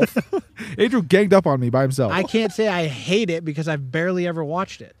myself. Andrew ganged up on me by himself. I can't say I hate it because I've barely ever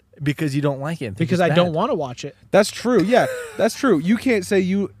watched it. Because you don't like it. and think Because it's I don't bad. want to watch it. That's true. Yeah, that's true. You can't say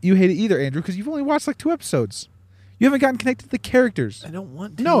you hate it either, Andrew, because you've only watched like 2 episodes. You haven't gotten connected to the characters. I don't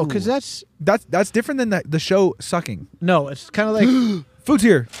want to. No, because That's different than the show sucking. no, it's kind of like Food's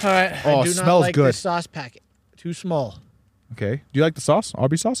here. All right. Oh, I do smells not like good. this sauce packet. Too small. Okay. Do you like the sauce?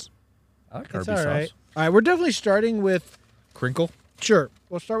 Arby's sauce? I like It's Arby's all sauce. right. All right, we're definitely starting with Crinkle. sure.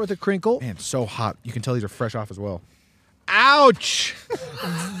 We'll start with a crinkle. Man, so hot. You can tell these are fresh off as well. Ouch!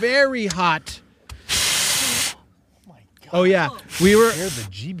 Very hot. Oh yeah, we were They're the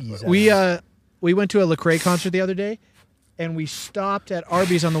GBs. we went to a Lecrae concert the other day, and we stopped at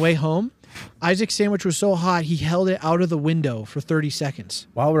Arby's on the way home. Isaac's sandwich was so hot he held it out of the window for 30 seconds.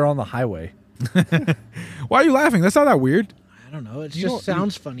 While we're on the highway. Why are you laughing? That's not that weird. I don't know. It You just don't-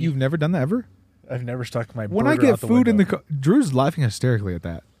 sounds funny. You've never done that ever? I've never stuck my When I burger get out the food in the window. Drew's laughing hysterically at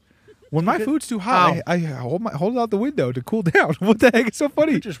that. When my food's too hot, I hold it out the window to cool down. What the heck is so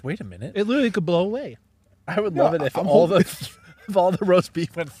funny? Just wait a minute. It literally could blow away. I would No, love it if I'm all holding- the if all the roast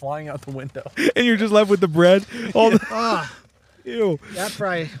beef went flying out the window. And you're just left with the bread. All the, Ah, ew. that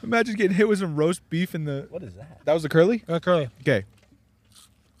probably. Imagine getting hit with some roast beef in the. What is that? That was the curly? Curly. Okay.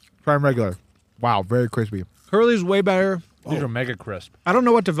 Prime regular. Wow, very crispy. Curly's way better. These are mega crisp. I don't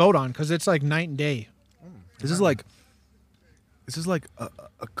know what to vote on because it's like night and day. This is like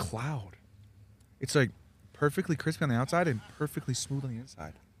a cloud. It's like perfectly crispy on the outside and perfectly smooth on the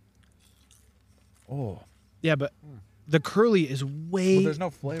inside. Oh. Yeah, but the curly is way But there's no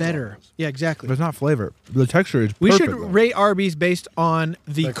flavor on better. those. Yeah, exactly. There's not flavor. The texture is We perfect. should though. rate Arby's based on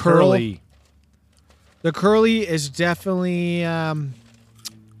the curl. The curly is definitely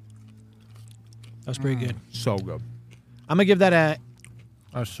that's pretty good. So good. I'm gonna give that a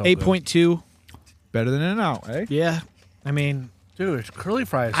That's so 8.2. Better than In-N-Out, eh? Yeah, I mean, Dude, it's curly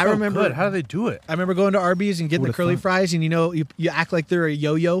fries. I remember- Good. How do they do it? I remember going to Arby's and getting the Would've curly thought. fries, and you act like they're a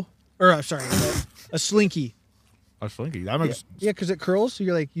yo-yo, or sorry, a slinky. A slinky. That makes. Yeah, because it curls, so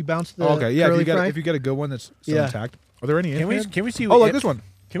you're like you bounce the Okay, yeah. curly fry. If you get a good one that's still Yeah. intact. Are there any? Can we see? Oh, like this one.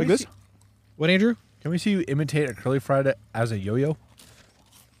 Can like we this? see- What, Andrew? Can we see you imitate a curly fry as a yo-yo?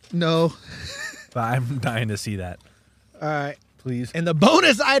 No. But I'm dying to see that. All right. Please. And the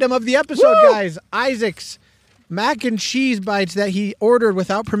bonus item of the episode, guys, Isaac's mac and cheese bites that he ordered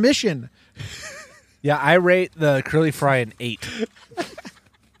without permission. Yeah, I rate the curly fry an 8.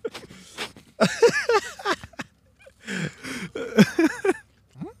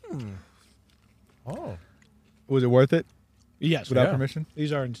 Oh. Was it worth it Yes. without Yeah. permission?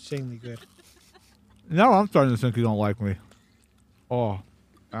 These are insanely good. Now I'm starting to think you don't like me. Oh,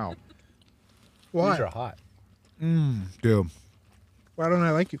 ow. Why? These are hot. Dude, Why don't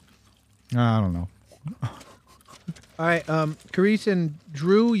I like you? I don't know. All right, Carice and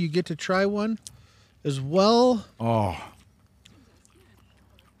Drew, you get to try one as well. Oh,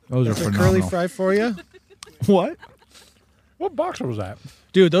 those That's are a phenomenal. curly fry for you. What? What box was that?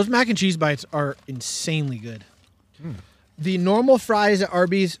 Dude, those mac and cheese bites are insanely good. The normal fries at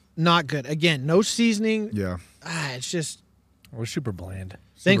Arby's, not good. Again, no seasoning. Yeah. It's just, We're super bland.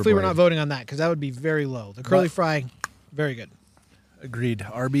 thankfully, we're bland. not voting on that because that would be very low. The curly fry, very good. Agreed.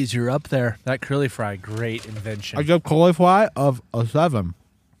 Arby's, you're up there. That curly fry, great invention. I give cauliflower of a 7.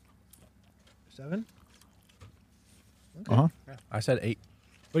 7? Uh huh. I said 8.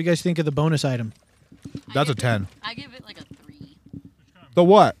 What do you guys think of the bonus item? That's a 10. I give it like a 3. The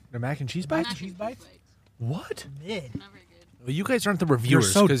what? The mac and cheese bites? Mac and cheese bites. What? Not very good. Well, you guys aren't the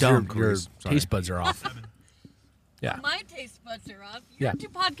reviewers. so 'cause dumb, Your Chris. Sorry. taste buds are off. Yeah. My taste buds are off. Yeah. You're two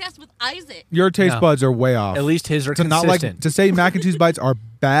podcasts with Isaac. Your taste No. buds are way off. At least his are to not consistent. like to say mac and cheese bites are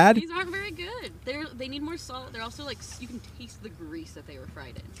bad. These aren't very good. They need more salt. They're also like you can taste the grease that they were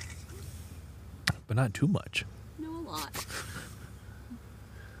fried in. but not too much. No, a lot.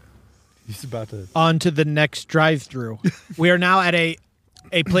 He's about to. On to the next drive-through. We are now at a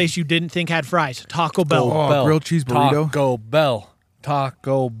place you didn't think had fries, Taco Bell. Oh, grilled cheese burrito? Taco Bell.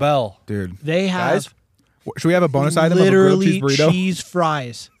 Taco Bell. Dude. They have Guys, Should we have a bonus item of a grilled literally cheese burrito? cheese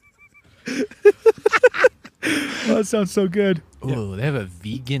fries. Oh, that sounds so good. Ooh, they have a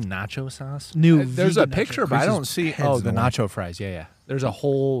vegan nacho sauce. New There's a vegan picture, nacho. but I Chris's don't see. head's Oh, in the the way. nacho fries. Yeah, yeah. There's a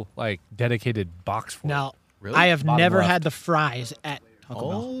whole like dedicated box for Now, it. Really? I have Bottom never left. had the fries at Taco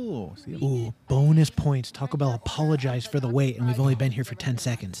Bell. Oh, see, Ooh, bonus points. Taco Bell apologized for the wait, and we've only been here for 10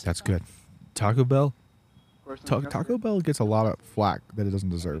 seconds. that's good. Taco Bell. Taco Bell gets a lot of flack that it doesn't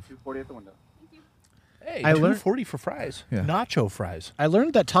deserve. 240 at the window. Hey, I learned- $2.40 for fries. Yeah. Nacho fries. I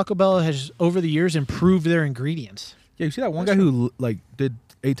learned that Taco Bell has, over the years, improved their ingredients. Yeah, you see that one guy who like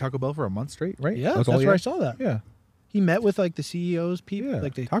ate Taco Bell for a month straight, right? Yeah, all that's he where I had? saw that. Yeah, He met with like the CEOs, people, yeah.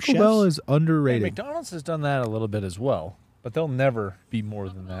 like the Taco chefs. Bell is Hey, underrated. McDonald's has done that a little bit as well, but they'll never be more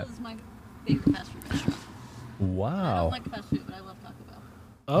than that. This is my favorite fast food restaurant. I Wow. don't like fast food, but I love Taco Bell.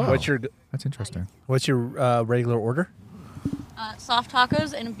 Oh, What's your That's interesting. regular order? Soft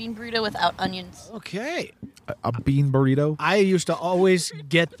tacos and a bean burrito without onions. okay. A bean burrito. I used to always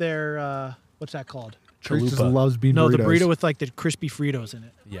get their what's that called? Chris just Chalupa. loves bean No, burritos. the burrito with like the crispy Fritos in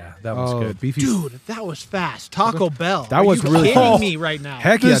it. Yeah, that was Oh, good. beefy. Dude, that was fast. Taco Bell. That Are was you really kidding fast. me right now?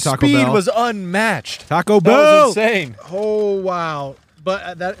 Heck The yeah, Taco speed Bell. was unmatched. Taco That Bell. was insane. Oh wow!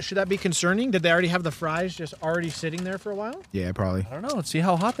 But that should that be concerning? Did they already have the fries just already sitting there for a while? Yeah, probably. I don't know. Let's see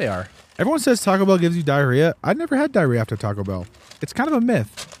how hot they are. Everyone says Taco Bell gives you diarrhea. I never had diarrhea after Taco Bell. It's kind of a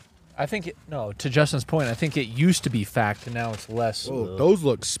myth. I think to Justin's point, I think it used to be fact, and now it's less. Those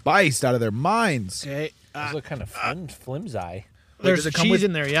look spiced out of their minds. Okay. Those look kind of flimsy. There's does it cheese come with-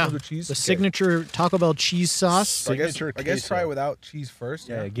 in there, yeah. comes with cheese? The Okay. signature Taco Bell cheese sauce. Signature I guess queso. try it without cheese first.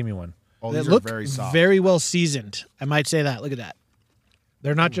 Yeah, give me one. Oh, They these look are very soft. very well seasoned. I might say that. Look at that.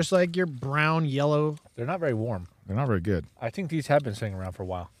 They're not just like your brown, yellow. They're not very warm. They're not very good. I think these have been sitting around for a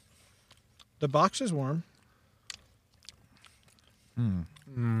while. The box is warm.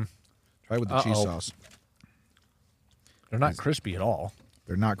 Try it with the cheese Uh-oh. sauce. They're not crispy at all.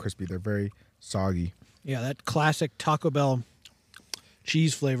 They're not crispy. They're very soggy. Yeah, that classic Taco Bell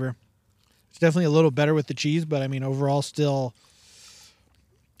cheese flavor. It's definitely a little better with the cheese, but I mean, overall, still.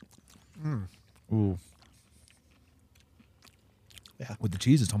 Ooh. Yeah. With the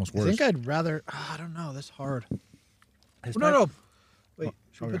cheese, it's almost I worse. think I'd rather. I don't know. That's hard. It's No, not- no. Wait,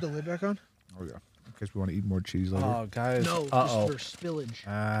 should we okay. put the lid back on? Oh yeah. In case we want to eat more cheese later. Oh, guys. No, Uh-oh. just for spillage.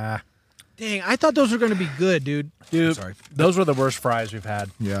 Ah, Dang, I thought those were going to be good, dude. dude, Sorry. those were the worst fries we've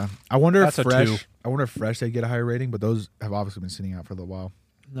had. Yeah. I wonder That's a if fresh. 2. I wonder if fresh they get a higher rating, but those have obviously been sitting out for a little while.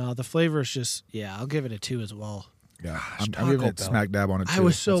 No, the flavor is just. Yeah, I'll give it a 2 as well. Yeah, Gosh, I'm Taco giving it Bell. smack dab on it too. I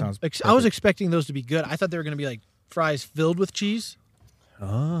was That sounds I was perfect. expecting those to be good. I thought they were going to be like fries filled with cheese,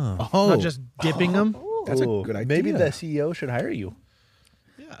 Oh. not just dipping them. That's a Ooh, good idea. Maybe the CEO should hire you.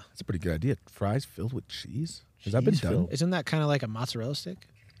 Yeah. That's a pretty good idea. Fries filled with cheese. Has that been Cheese done? filled. Isn't that kind of like a mozzarella stick?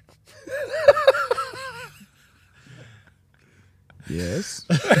 Yes.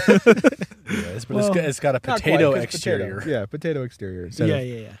 Yes, but it's got a Not quite, potato 'cause exterior. Potato. Yeah, potato exterior. Yeah, instead of-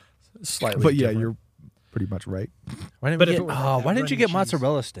 yeah. Slightly But yeah, different. you're pretty much right. Why didn't, But we if get, it was oh, like why that didn't you runny get cheese.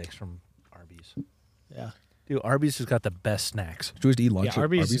 mozzarella sticks from Arby's? Yeah. Dude, Arby's has got the best snacks. Should we just eat lunch Yeah, at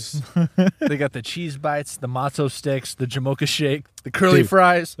Arby's. They got the cheese bites, the matzo sticks, the Jamocha shake, the curly Dude.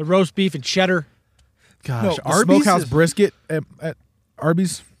 fries. The roast beef and cheddar. Gosh, the Arby's smokehouse is, brisket at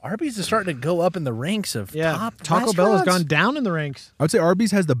Arby's. Arby's is starting to go up in the ranks of Yeah. top Taco Bell has restaurants. gone down in the ranks. I would say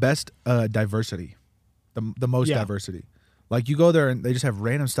Arby's has the best diversity, the most Yeah. diversity. Like you go there and they just have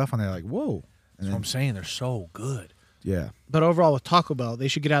random stuff on there. Like whoa, That's what I'm saying. They're so good. yeah, But overall, with Taco Bell, they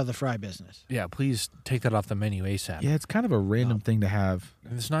should get out of the fry business. Yeah, please take that off the menu ASAP. yeah. It's kind of a random thing to have.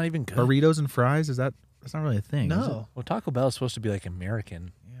 It's not even good. Burritos and fries. That's not really a thing. is it? No. Well, Taco Bell is supposed to be like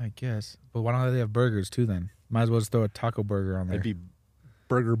American. Yeah, I guess. But why don't they have burgers too? Then might as well just throw a taco burger on there. It'd be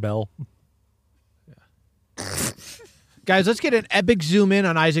Burger Bell. Guys, let's get an epic zoom in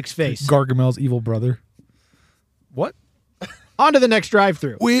on Isaac's face. Gargamel's evil brother. What? On to the next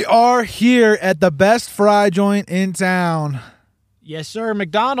drive-through. We are here at the best fry joint in town, Yes, sir.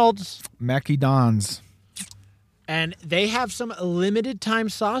 McDonald's. Mackie Don's. And they have some limited time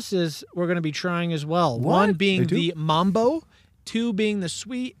sauces we're going to be trying as well. What? One being They do? the Mambo, two being the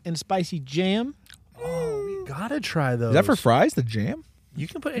sweet and spicy jam. Oh, we gotta try those. Is that for fries? The jam? You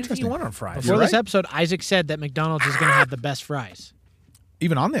can put anything you want on fries. Before this right. episode, Isaac said that McDonald's is going to have the best fries.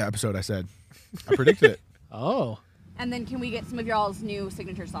 Even on the episode, I said. I predicted it. Oh. And then can we get some of y'all's new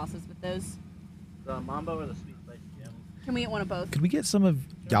signature sauces with those? The Mambo or the sweet spicy jam? Can we get one of both? Could we get some of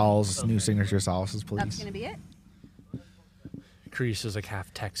y'all's new signature sauces, please? That's gonna be it. Crease is like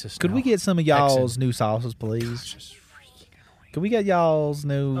half Texas. Could now. we get some of y'all's new sauces, please? Just freaking annoying. Could we get y'all's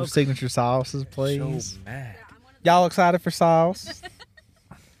new signature sauces, please? So mad. Y'all excited for sauce?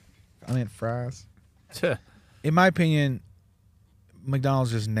 I mean fries. In my opinion,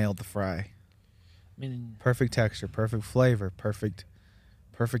 McDonald's just nailed the fry. I mean, Perfect texture, perfect flavor, perfect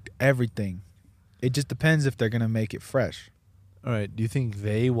everything. It just depends if they're gonna make it fresh. All right. Do you think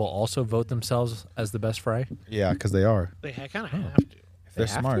they will also vote themselves as the best fry? Yeah, because they are. they kind of have to. If they're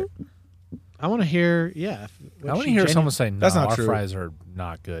have smart. I want to hear, yeah. I want to hear someone say, "No, That's not our true. fries are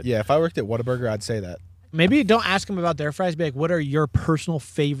not good." Yeah, if I worked at Whataburger, I'd say that. Maybe don't ask them about their fries. Be like, what are your personal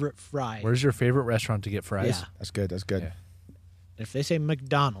favorite fry? Where's your favorite restaurant to get fries? Yeah. That's good. That's good. Yeah. If they say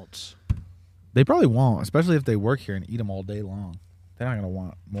McDonald's, They probably won't, especially if they work here and eat them all day long. They're not gonna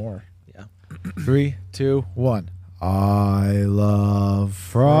want more. Yeah. 3, 2, 1. I love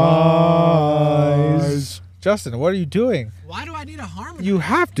fries. Justin, what are you doing? why do I need a harmony? You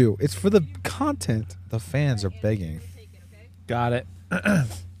have to. It's for the content. The fans are begging. Got it.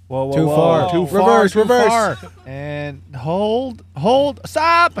 Whoa, whoa, Too whoa. far. Too Reverse, far. Too reverse. far. And hold.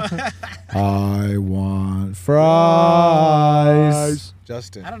 Stop. I want fries.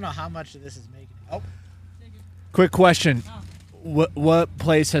 Justin. I don't know how much of this is making. Oh, Quick question. What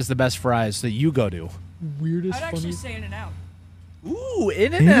place has the best fries that you go to? weirdest, I'd actually say In and Out. Ooh,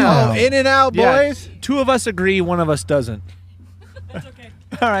 In-N-Out. Yeah. In and Out, Yeah, boys. two of us agree, one of us doesn't. That's okay.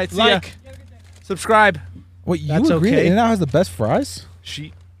 All right, see Like, ya. Subscribe. Wait, you That's agree okay. that In-N-Out has the best fries?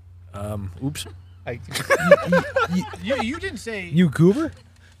 She. Oops. you didn't say. You goober?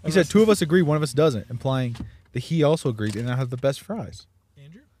 He said two of us agree, one of us doesn't, implying that he also agreed In-N-Out has the best fries.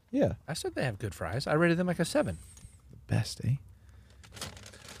 Andrew? Yeah. I said they have good fries. I rated them like a 7. Best, eh?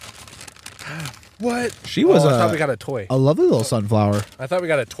 What? She was I thought we got a toy. a lovely little sunflower. I thought we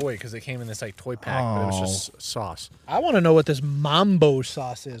got a toy because it came in this like toy pack, but it was just sauce. I want to know what this Mambo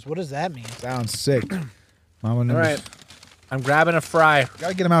sauce is. What does that mean? Sounds sick. Mama All knows. right, I'm grabbing a fry.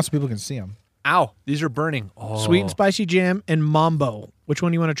 Gotta get them out so people can see them. Ow, these are burning. Oh. Sweet and spicy jam and Mambo. Which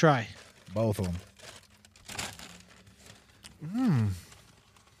one do you want to try? Both of them.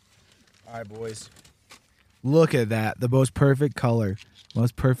 All right, boys. Look at that. The most perfect color.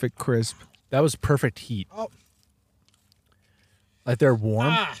 Most perfect crisp. That was perfect heat. Oh. Like they're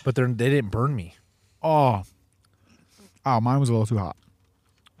warm, but they didn't burn me. Oh. Oh, mine was a little too hot.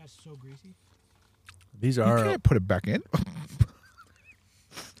 That's so greasy. These You are. can't put it back in.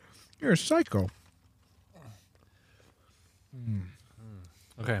 You're a psycho.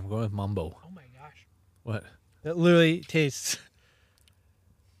 Okay, I'm going with Mambo. Oh my gosh. What? It literally tastes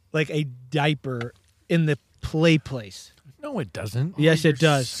like a diaper in the play place. No, it doesn't. Yes, it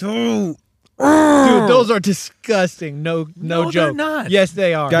does. So. Dude, those are disgusting. No No, joke. they're not. Yes,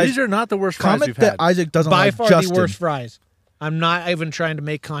 they are. Guys, These are not the worst fries Comment we've that had. Isaac doesn't By like far Justin. the worst fries. I'm not even trying to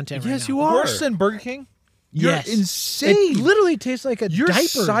make content right Yes, now. you are. Worse than Burger King? You're Yes. insane. It literally tastes like a You're diaper.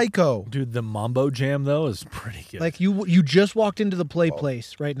 psycho. Dude, the Mambo Jam, though, is pretty good. Like you just walked into the play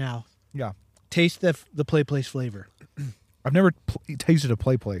place right now. Yeah. Taste the play place flavor. I've never tasted a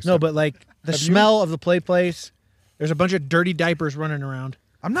play place. No, but like the smell of the play place. There's a bunch of dirty diapers running around.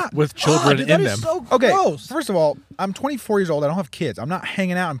 I'm not. with children dude, in that is them. so Okay, gross. first of all, I'm 24 years old. I don't have kids. I'm not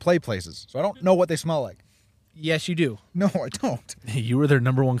hanging out in play places, so I don't know what they smell like. Yes, you do. No, I don't. You were their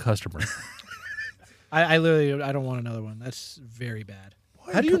number one customer. I literally I don't want another one. That's very bad.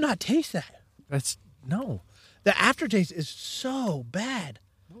 How do you not taste that? That's no. The aftertaste is so bad.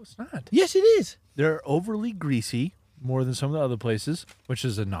 No, it's not. Yes, it is. They're overly greasy more than some of the other places, which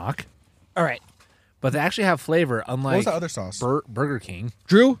is a knock. All right, But they actually have flavor, unlike What was the other sauce? Burger King.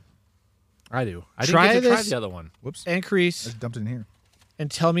 Drew, I do. I Try didn't get to try this. the other one. Whoops. and I Crease, just dumped it in here. and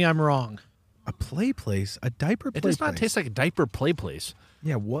tell me I'm wrong. A play place? A diaper play It does not place? taste like a diaper play place.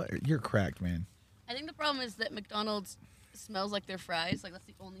 Yeah, what? You're cracked, man. I think the problem is that McDonald's smells like their fries. Like that's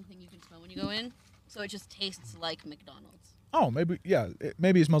the only thing you can smell when you go in. So it just tastes like McDonald's. Oh, maybe, yeah.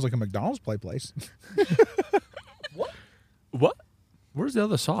 Maybe it smells like a McDonald's play place. What? Where's the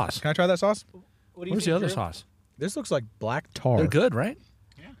other sauce? Can I try that sauce? What Where's the other sauce? This looks like black tar. They're good, right?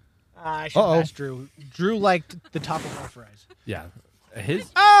 I should Uh-oh. ask Drew. Drew liked the Taco Bell fries. Yeah.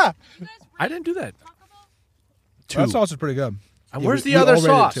 His. Ah! I didn't do that. That sauce is pretty good. Where's we the other all rated it,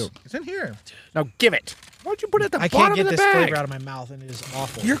 sauce? too. It's in here. Now give it. Why'd you put it at the I bottom can't get of the this bag? flavor out of my mouth, and it is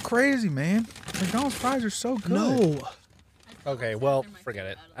awful. You're crazy, man. McDonald's fries are so good. no. Okay, well, forget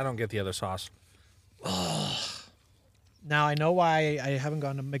it. I don't get the other sauce. Now I know why I haven't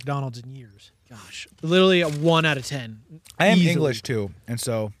gone to McDonald's in years. Gosh, literally a 1 out of 10. I am Easily. English too, and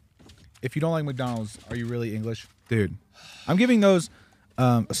so if you don't like McDonald's, are you really English, dude? I'm giving those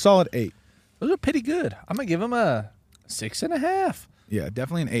a solid 8. Those are pretty good. I'm gonna give them a 6.5. Yeah,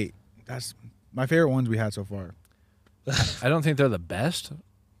 definitely an 8. That's my favorite ones we had so far. I don't think they're the best,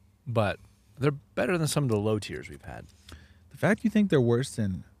 but they're better than some of the low tiers we've had. The fact you think they're worse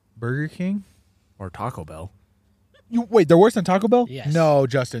than Burger King? Or Taco Bell. Wait, they're worse than Taco Bell? Yes. No,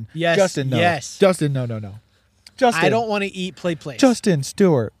 Justin. Yes, Justin, no. yes. Justin, no. Justin. I don't want to eat play place. Justin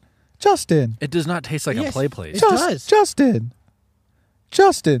Stewart. Justin. It does not taste like a Yes, play place. it does. Justin.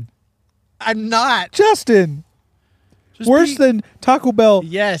 Justin. I'm not. Justin. Just Worse be- than Taco Bell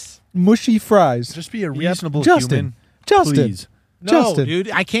Yes. mushy fries. Just be a reasonable Justin. human. Justin. Please. No, Justin. dude,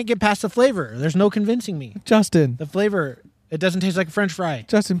 I can't get past the flavor. There's no convincing me. Justin. The flavor, it doesn't taste like a French fry.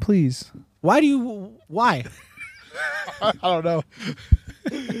 Justin, please. Why? I don't know.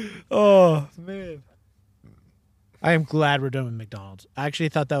 Oh, Man. I am glad we're done with McDonald's. I actually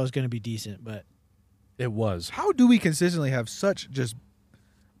thought that was going to be decent, but It was. how do we consistently have such just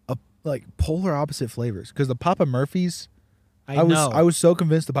like polar opposite flavors? Because the Papa Murphy's, I know. I was so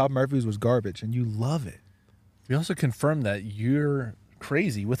convinced the Papa Murphy's was garbage, and you love it. We also confirmed that you're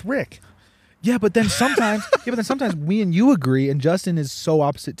crazy with Rick. Yeah, but then sometimes, me and you agree, and Justin is so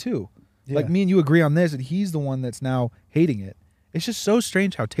opposite too. Like Yeah. me and you agree on this, and he's the one that's now hating it. It's just so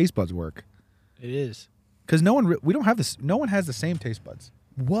strange how taste buds work. It is. Because we don't have this. No one has the same taste buds.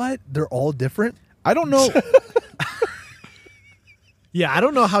 What? They're all different? I don't know. Yeah, I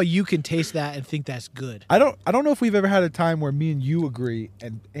don't know how you can taste that and think that's good. I don't know if we've ever had a time where me and you agree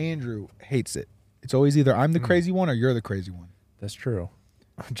and Andrew hates it. It's always either I'm the crazy one or you're the crazy one. That's true.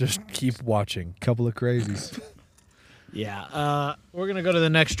 Just keep watching. Couple of crazies. Yeah. We're going to go to the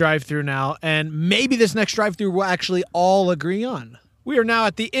next drive-thru now, and maybe this next drive-thru we'll actually all agree on. We are now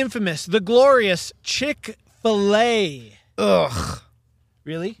at the infamous, the glorious Chick-fil-A. Ugh.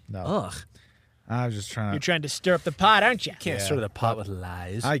 Really? No. Ugh. I was just trying You're to. trying to stir up the pot, aren't you? Can't stir the pot with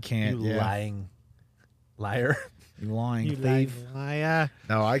lies. I can't, You yeah. lying liar. You lying You thief. liar.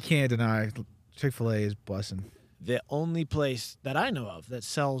 No, I can't deny. Chick-fil-A is bussin'. The only place that I know of that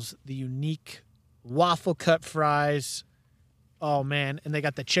sells the unique waffle cut fries. Oh, man. And they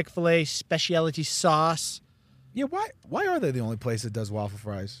got the Chick-fil-A specialty sauce. Yeah, why are they the only place that does waffle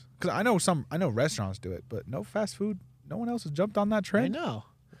fries? Because I know restaurants do it, but no fast food. No one else has jumped on that I trend. know.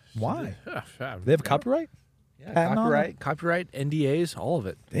 Why? Yeah, Do they have copyright? yeah, Patent on copyright, NDAs, all of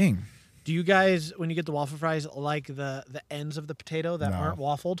it. Dang. Do you guys, when you get the waffle fries, like the ends of the potato that No. aren't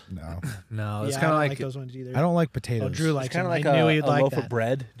waffled? No, No, it's Yeah, I kind don't of like like those ones either. I don't like potatoes. Oh, Drew likes it's kind them. of like I knew a, he'd a like loaf that. of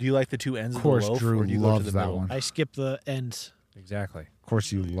bread. Do you like the two ends Of course, of the loaf, Drew or do you loves go to the that middle? one. I skip the ends. Exactly. Of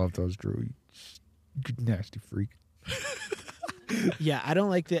course, you love those, Drew. You nasty freak. Yeah, I don't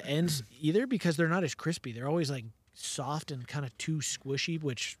like the ends either because they're not as crispy. They're always like soft and kind of too squishy,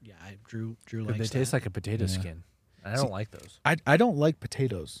 which Drew Dude, likes. they taste that. like a potato skin. I don't like those. I don't like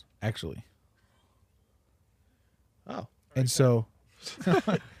potatoes actually, Oh, and so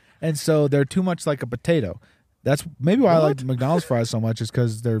and so they're too much like a potato. That's maybe why I like McDonald's fries so much is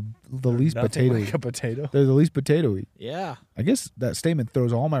because they're the least Nothing potato-y. like a potato. They're the least potato-y. yeah. I guess that statement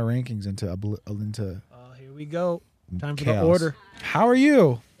throws all my rankings into Here we go. Time for chaos. the order. How are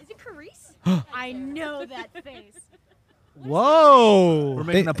you? Is it Carice? I know that face. Whoa. We're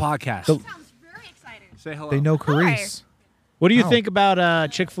making a podcast. the- Sounds very exciting. Say hello. They know Carice. What do you How? think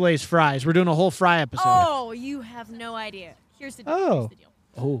about Chick-fil-A's fries? We're doing a whole fry episode. Oh, you have no idea. Here's the deal. Oh. Here's the deal.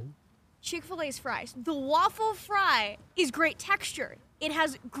 Oh. Chick-fil-A's fries. The waffle fry is great texture. It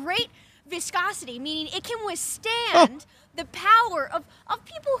has great viscosity, meaning it can withstand the power of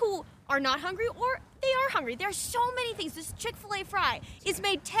people who are not hungry or they are hungry. There's so many things. This Chick-fil-A fry is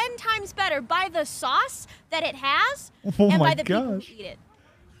made 10 times better by the sauce that it has Oh and my by the people who gosh. eat it.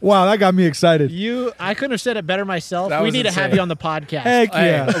 Wow, that got me excited. I couldn't have said it better myself. That We was need to have insane. you on the podcast. Heck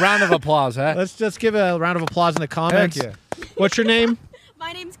Hey, yeah. a round of applause, huh? Let's just give a round of applause in the comments. Heck What's your name?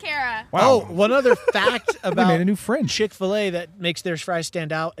 My name's Kara. Oh, one other fact We about made a new friend. Chick-fil-A that makes their fries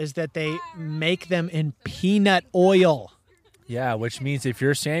stand out is that they make them in peanut oil. Yeah, which means if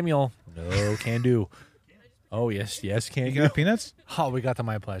you're Samuel, no can do. Oh, yes, can You do. got peanuts? Oh, we got the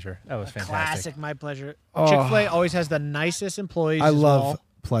My Pleasure. That was fantastic. Classic, my pleasure. Oh. Chick-fil-A always has the nicest employees. I as love well.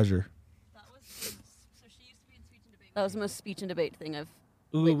 pleasure. That was the most speech and debate thing I've.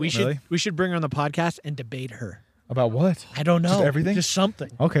 Ooh, Wait, we really? should bring her on the podcast and debate her. About what? I don't know. Just everything? Just something.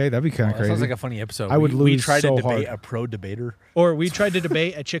 Okay, that'd be kind Oh, of that crazy. sounds like a funny episode. I would we lose tried so to debate hard. a pro debater. Or we tried to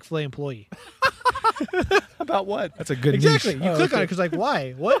debate a Chick-fil-A employee. About what? That's a good Exactly. niche. You click on it because like,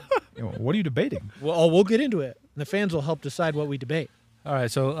 why? What? You know, what are you debating? Well, we'll get into it. The fans will help decide what we debate. All right,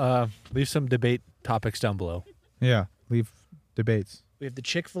 so leave some debate topics down below. Yeah, leave debates. We have the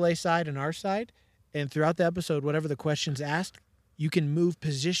Chick-fil-A side and our side, and throughout the episode, whatever the question's asked, you can move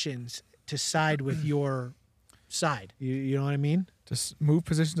positions to side with your side. You know what I mean? Just move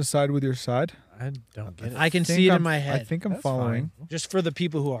position to side with your side. I don't get it. I can Think see it in I'm- my I head. think I'm That's following. Just for the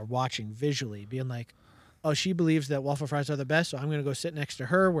people who are watching visually, being like, oh, she believes that waffle fries are the best, so I'm going to go sit next to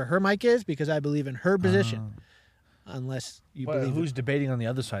her where her mic is because I believe in her position. Unless you Well, believe who's debating on the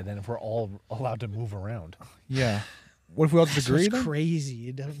other side then if we're all allowed to move around? Yeah. What if we all That's disagree? what's then? crazy.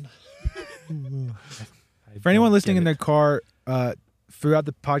 It doesn't- For anyone don't listening get in it. their car, throughout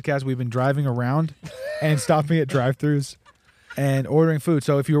the podcast, we've been driving around and stopping at drive-throughs and ordering food.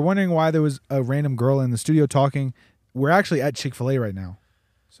 So if you were wondering why there was a random girl in the studio talking, we're actually at Chick-fil-A right now.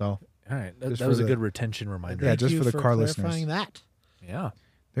 So All right, that, Just that for was a the- good retention reminder. Yeah, Thank just you for the car clarifying listeners. that. Yeah.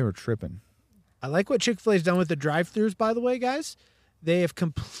 they were tripping. I like what Chick-fil-A's done with the drive-thrus, by the way, guys. They have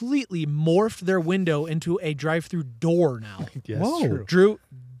completely morphed their window into a drive-through door now. Yes, Whoa. true. Drew,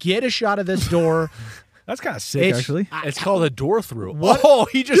 get a shot of this door. That's kind of sick, It's- actually. It's called a door through. What? Oh,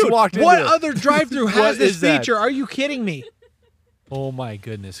 he just walked into What it. other drive-through What has this is that? feature? Are you kidding me? Oh my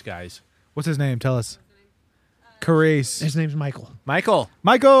goodness, guys. What's his name? Tell us. Carice. His name's Michael. Michael.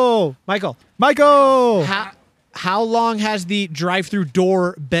 Michael. Michael, Michael. how long has the drive-through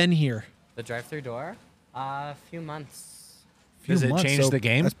door been here? The drive-through door? A few months. Does it change the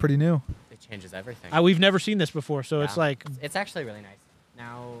game? That's pretty new. It changes everything. We've never seen this before, so it's Yeah. like It's actually really nice.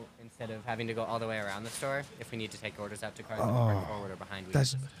 Now, instead of having to go all the way around the store, if we need to take orders out to cars that are Oh, forward or behind, we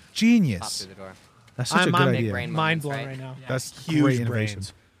That's can just pop genius. through the door. That's such a I'm good mind idea. brain mind moments, blown right? right now. That's Huge great innovation.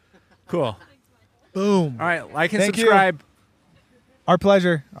 brains. Cool. Boom. All right, like and Thank you. subscribe. Our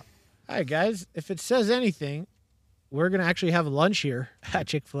pleasure. All right, guys. If it says anything, we're gonna actually have lunch here at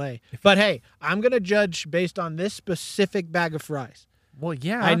Chick-fil-A. But hey, I'm gonna judge based on this specific bag of fries. Well,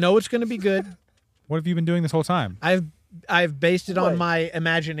 yeah. I know it's gonna be good. What have you been doing this whole time? I've based it on What? my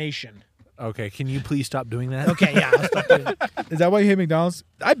imagination. Okay, can you please stop doing that? Okay, yeah. I'll stop doing it. Is that why you hate McDonald's?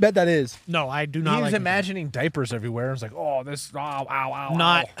 I bet that is. No, I do He not. was like imagining diapers everywhere. I was like, oh, this, ow, ow, ow.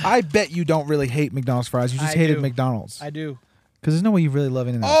 Not. ow. I bet you don't really hate McDonald's fries. You just I hated do. McDonald's. I do. Because there's no way you really love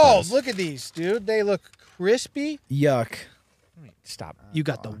In-N-Out Oh, fries. look at these, dude. They look crispy. Yuck. Stop. You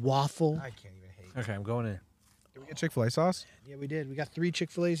got the waffle. I can't even hate. Okay, I'm going in. Did we get Chick-fil-A sauce? Yeah, we did. We got 3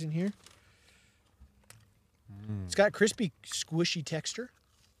 Chick-fil-A's in here. It's got crispy, squishy texture.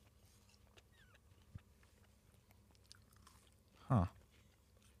 Huh.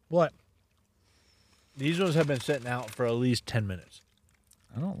 What? These ones have been sitting out for at least 10 minutes.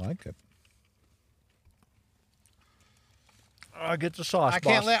 I don't like it. Get the sauce, I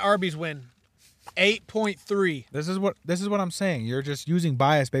boss. can't let Arby's win. 8.3. This is what I'm saying. You're just using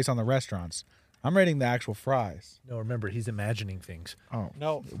bias based on the restaurants. I'm rating the actual fries. No, remember, he's imagining things. Oh.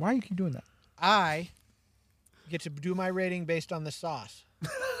 No. Why do you keep doing that? I You get to do my rating based on the sauce.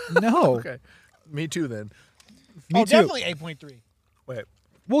 No. Okay. Me too then. Me oh, too. definitely 8.3. Wait.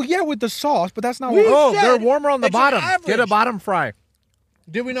 Well, yeah, with the sauce, but that's not We what. Oh, said they're warmer on the it's an bottom. Get a average. bottom fry.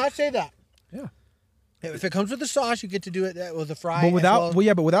 Did we not say that? Yeah. If it comes with the sauce, you get to do it with a fry. But as without, well.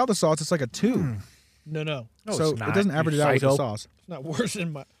 yeah, but without the sauce, it's like a 2. No. No, so it's not. it doesn't You average it out with the psycho. sauce. It's not worse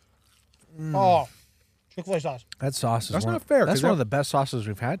than my. Oh, Chick-fil-A sauce. That sauce is That's one, not fair, That's 'cause one of that- the best sauces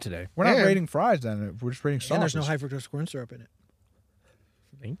we've had today. We're not And- rating fries then. We're just rating sauce. And there's no high fructose corn syrup in it.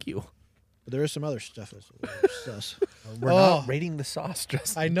 Thank you. But there is some other stuff that's a little sus. We're Oh. not rating the sauce,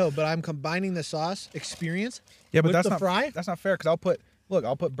 Justin. I know, but I'm combining the sauce experience. Yeah, but with that's the not fry. That's not fair because I'll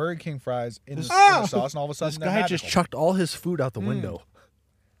put Burger King fries in the Ah! sauce, and all of a sudden This they're guy just magical. chucked all his food out the window.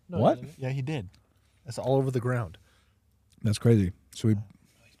 No, What? no, no. Yeah, he did. That's all over the ground. That's crazy. So we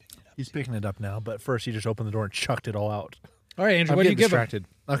He's picking it up now, but first he just opened the door and chucked it all out. All right, Andrew, I'm what do you getting give him? distracted.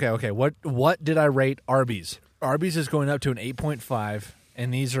 Okay. What did I rate Arby's? Arby's is going up to an 8.5,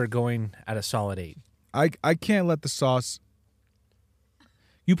 and these are going at a solid 8. I can't let the sauce.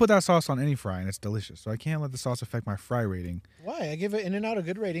 You put that sauce on any fry and it's delicious. So I can't let the sauce affect my fry rating. Why? I give it In-N-Out a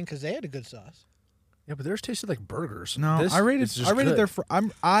good rating because they had a good sauce. Yeah, but theirs tasted like burgers. No, This I rated is just their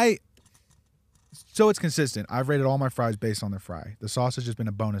good. so it's consistent. I've rated all my fries based on their fry. The sauce has just been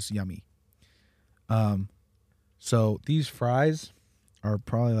a bonus yummy. So these fries are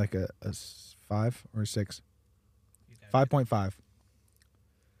probably like a 5 or a 6. 5.5.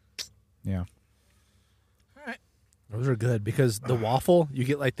 Yeah. Those are good because the waffle, you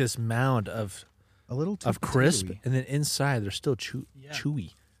get like this mound of A little too of crisp, chewy. and then inside they're still Yeah.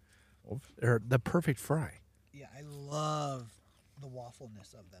 chewy. They're the perfect fry. Yeah, I love the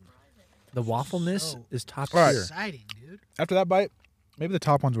waffleness of them. The waffleness So is top All right. tier. Exciting, dude. After that bite, maybe the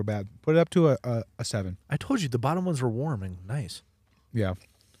top ones were bad. Put it up to a 7. I told you the bottom ones were warm and nice, Yeah.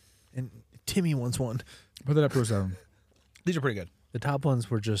 and Timmy wants one. Put it up to a 7. These are pretty good. The top ones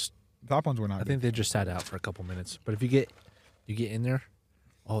were just. The top ones were not I good. think they just sat out for a couple minutes. But if you get in there,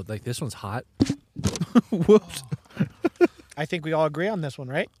 oh, like this one's hot. Whoops. I think we all agree on this one,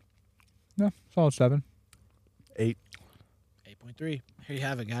 right? No, solid 7. 8. 8.3. Here you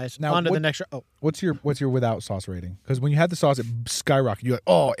have it, guys. Now, on to the what- next. Oh, What's your without sauce rating? Because when you had the sauce, it skyrocketed. You're like,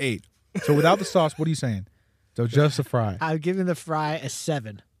 oh, 8. So without the sauce, what are you saying? So just the fry. I'm giving the fry a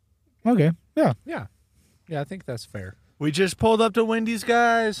 7. Okay. Yeah. Yeah, I think that's fair. We just pulled up to Wendy's,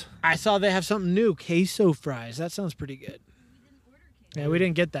 guys. I saw they have something new, queso fries. That sounds pretty good. Yeah, we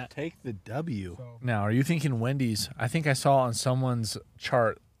didn't get that. Take the W. Now, are you thinking Wendy's? I think I saw on someone's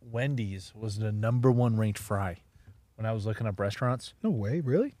chart Wendy's was the #1 ranked fry when I was looking up restaurants. No way.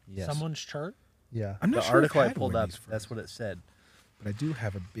 Really? Yes. Someone's chart. Yeah. I'm not the sure I've article I had pulled up, Wendy's fries. that's what it said. But I do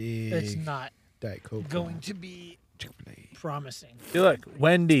have a big It's not Diet Coke. going to be Chick-fil-A. promising. See, look,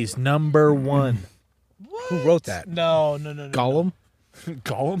 Wendy's #1. Who wrote that? No. Gollum?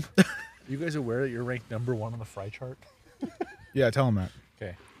 Gollum? You guys aware that you're ranked #1 on the fry chart? Yeah, tell him that.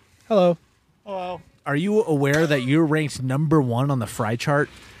 Okay. Hello. Oh, Are you aware that you're ranked #1 on the fry chart?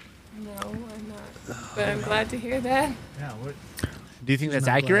 No, I'm not. But I'm glad to hear that. Yeah. Do you think that's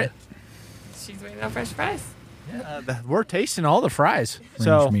not accurate? She's waiting on fresh fries. We're tasting all the fries. Range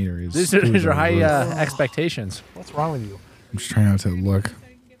So meter is these are through the high roof. expectations. What's wrong with you? I'm just trying not to look.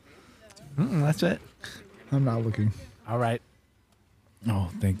 That's it. I'm not looking. All right. Oh,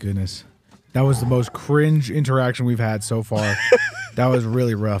 thank goodness. That was the most cringe interaction we've had so far. That was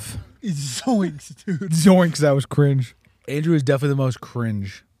really rough. zoinks, dude. Zoinks, that was cringe. Andrew is definitely the most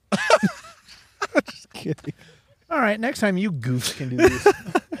cringe. Just kidding. All right. Next time you goofs can do this.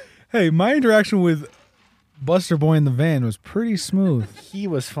 Hey, my interaction with Buster Boy in the van was pretty smooth. He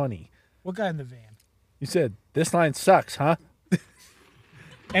was funny. What guy in the van? You said, this line sucks, huh?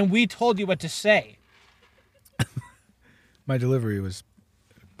 And we told you what to say. My delivery was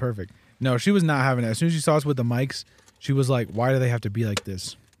perfect. No, she was not having it. As soon as she saw us with the mics, she was like, why do they have to be like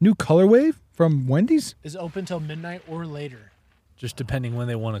this? New color wave from Wendy's? Is open till midnight or later. Just depending when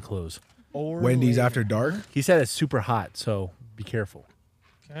they want to close. Or Wendy's later. after dark? He said it's super hot, so be careful.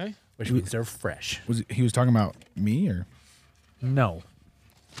 Okay. Which means they're fresh. Was he was talking about me or? No.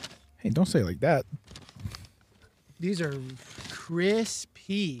 Hey, don't say it like that. These are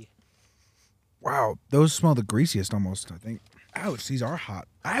crispy. Wow, those smell the greasiest almost, I think. Ouch, these are hot.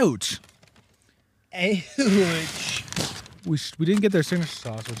 Ouch. Ouch. We didn't get their signature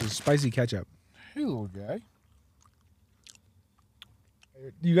sauce, which is spicy ketchup. Hey, little guy.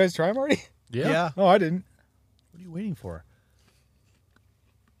 You guys try them already? Yeah. Oh, I didn't. What are you waiting for?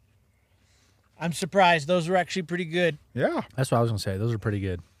 I'm surprised. Those were actually pretty good. Yeah. That's what I was going to say. Those are pretty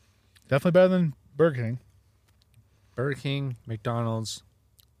good. Definitely better than Burger King. Burger King, McDonald's.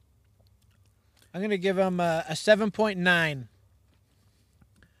 I'm gonna give them a 7.9.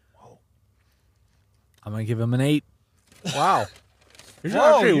 I'm gonna give him an 8. Wow.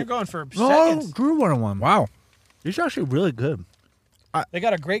 Whoa, you're going for seconds. Drew 101. Wow. These are actually really good. They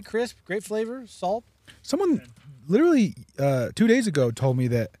got a great crisp, great flavor, salt. Someone literally 2 days ago told me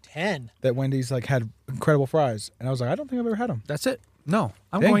that 10. that Wendy's like had incredible fries, and I was like, I don't think I've ever had them. That's it. No,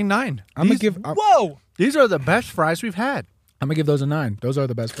 I'm Dang. going 9. I'm gonna give. Whoa! These are the best fries we've had. I'm gonna give those a 9. Those are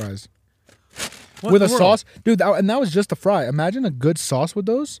the best fries. What With in a the world? sauce, dude. And that was just the fry. Imagine a good sauce with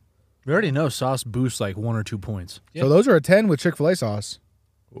those. We already know sauce boosts like 1 or 2 points. So those are a 10 with Chick-fil-A sauce.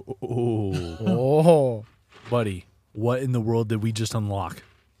 Oh, buddy, what in the world did we just unlock?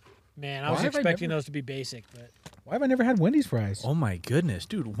 Man, I was expecting those to be basic, but Why have I never had Wendy's fries? Oh my goodness,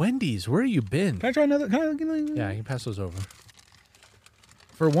 dude, Wendy's, where have you been? Can I try another? Yeah, you can pass those over.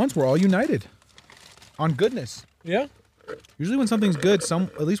 For once, we're all united on goodness. Yeah. Usually, when something's good,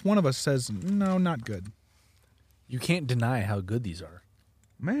 at least one of us says no, not good. You can't deny how good these are.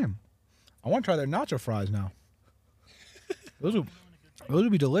 Man, I want to try their nacho fries now. Those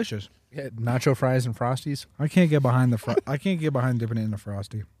would be delicious. Yeah, nacho fries and Frosties. I can't get behind I can't get behind dipping it in a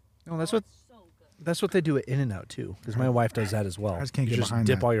Frosty. No, that's what they do at In-N-Out too. Because my wife does that as well. I just can't you get just behind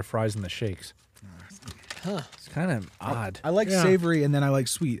dip that. all your fries in the shakes. Huh. It's kind of odd. I like savory and then I like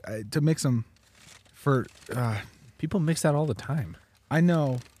sweet to mix them. For people mix that all the time. I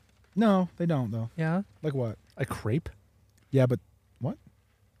know. No, they don't though. Yeah. Like what? A crepe? Yeah, but what?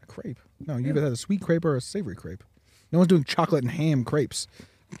 A crepe? No, you either had a sweet crepe or a savory crepe. No one's doing chocolate and ham crepes.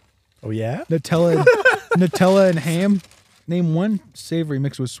 Oh yeah. Nutella and ham. Name one savory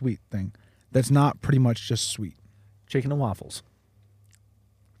mixed with sweet thing that's not pretty much just sweet. Chicken and waffles.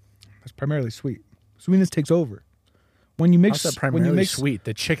 That's primarily sweet. Sweetness takes over. When you mix How's that primarily sweet?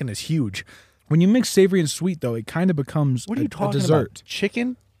 The chicken is huge. When you mix savory and sweet, though, it kind of becomes What are you a talking dessert. about?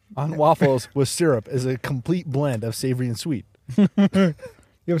 Chicken on waffles with syrup is a complete blend of savory and sweet. Yeah,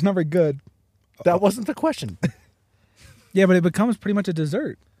 it's not very good. That wasn't the question. Yeah, but it becomes pretty much a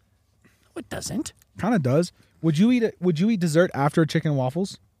dessert. No, it doesn't. Kind of does. Would you eat dessert after chicken and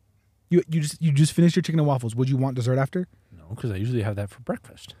waffles? You just finished your chicken and waffles. Would you want dessert after? No, because I usually have that for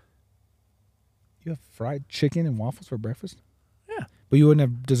breakfast. You have fried chicken and waffles for breakfast? Yeah. But you wouldn't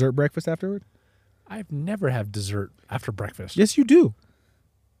have dessert breakfast afterward? I've never had dessert after breakfast. Yes, you do.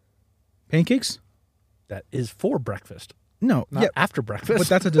 Pancakes? That is for breakfast. No, Not after breakfast. But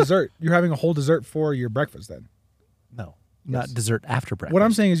that's a dessert. You're having a whole dessert for your breakfast then. No, not dessert after breakfast. What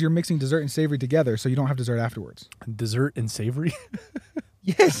I'm saying is you're mixing dessert and savory together so you don't have dessert afterwards. Dessert and savory?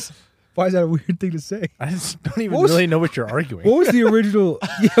 Yes. Why is that a weird thing to say? I just don't even really know what you're arguing. What was the original?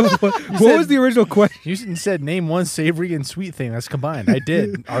 What was the original question? You said name one savory and sweet thing that's combined. I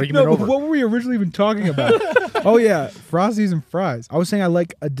did. Argument No, over. but what were we originally even talking about? Oh yeah, Frosties and fries. I was saying I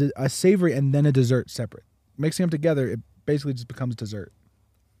like a savory and then a dessert separate. Mixing them together, it basically just becomes dessert.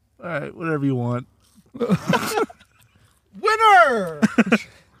 All right, whatever you want. Winner!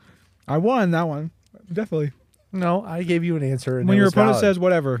 I won that one. Definitely. No, I gave you an answer. And When it your was opponent valid. says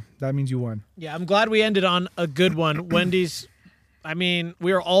whatever, that means you won. yeah, I'm glad we ended on a good one. Wendy's, I mean,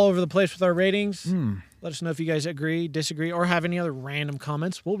 we are all over the place with our ratings. Let us know if you guys agree, disagree, or have any other random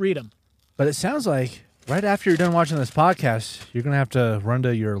comments. We'll read them. But it sounds like right after you're done watching this podcast, you're going to have to run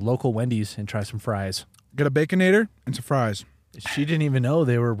to your local Wendy's and try some fries. Get a Baconator and some fries. She didn't even know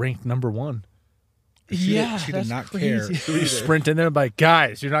they were ranked number 1. She did not care. We sprint in there and be like,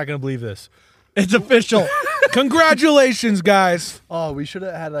 guys, you're not going to believe this. It's official. Congratulations, guys. Oh, we should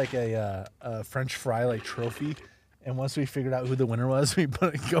have had like a French fry like trophy. And once we figured out who the winner was, we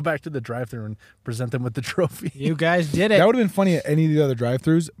go back to the drive-thru and present them with the trophy. You guys did it. That would have been funny at any of the other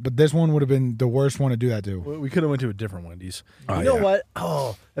drive-thrus, but this one would have been the worst one to do that to. We could have went to a different Wendy's. Oh, you know yeah. what?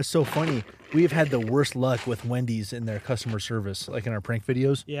 Oh, that's so funny. We've had the worst luck with Wendy's in their customer service, like in our prank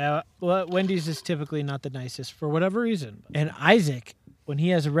videos. Yeah, well, Wendy's is typically not the nicest for whatever reason. And Isaac, when he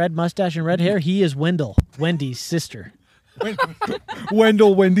has a red mustache and red hair, he is Wendell, Wendy's sister.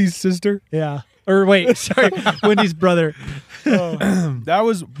 Wendell, Wendy's sister. Yeah. Or wait, sorry, Wendy's brother. That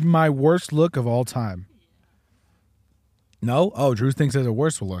was my worst look of all time. No? Oh, Drew thinks it's a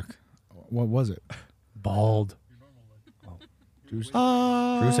worse look. What was it? Bald. Drew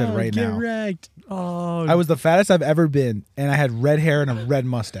said right get now. wrecked. Oh, I was the fattest I've ever been, and I had red hair and a red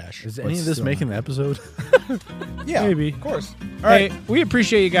mustache. Is But any of this still. making the episode? Yeah, maybe. Of course. All right. Hey, we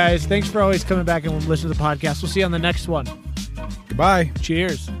appreciate you guys. Thanks for always coming back and listening to the podcast. We'll see you on the next one. Goodbye.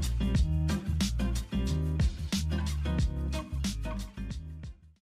 Cheers.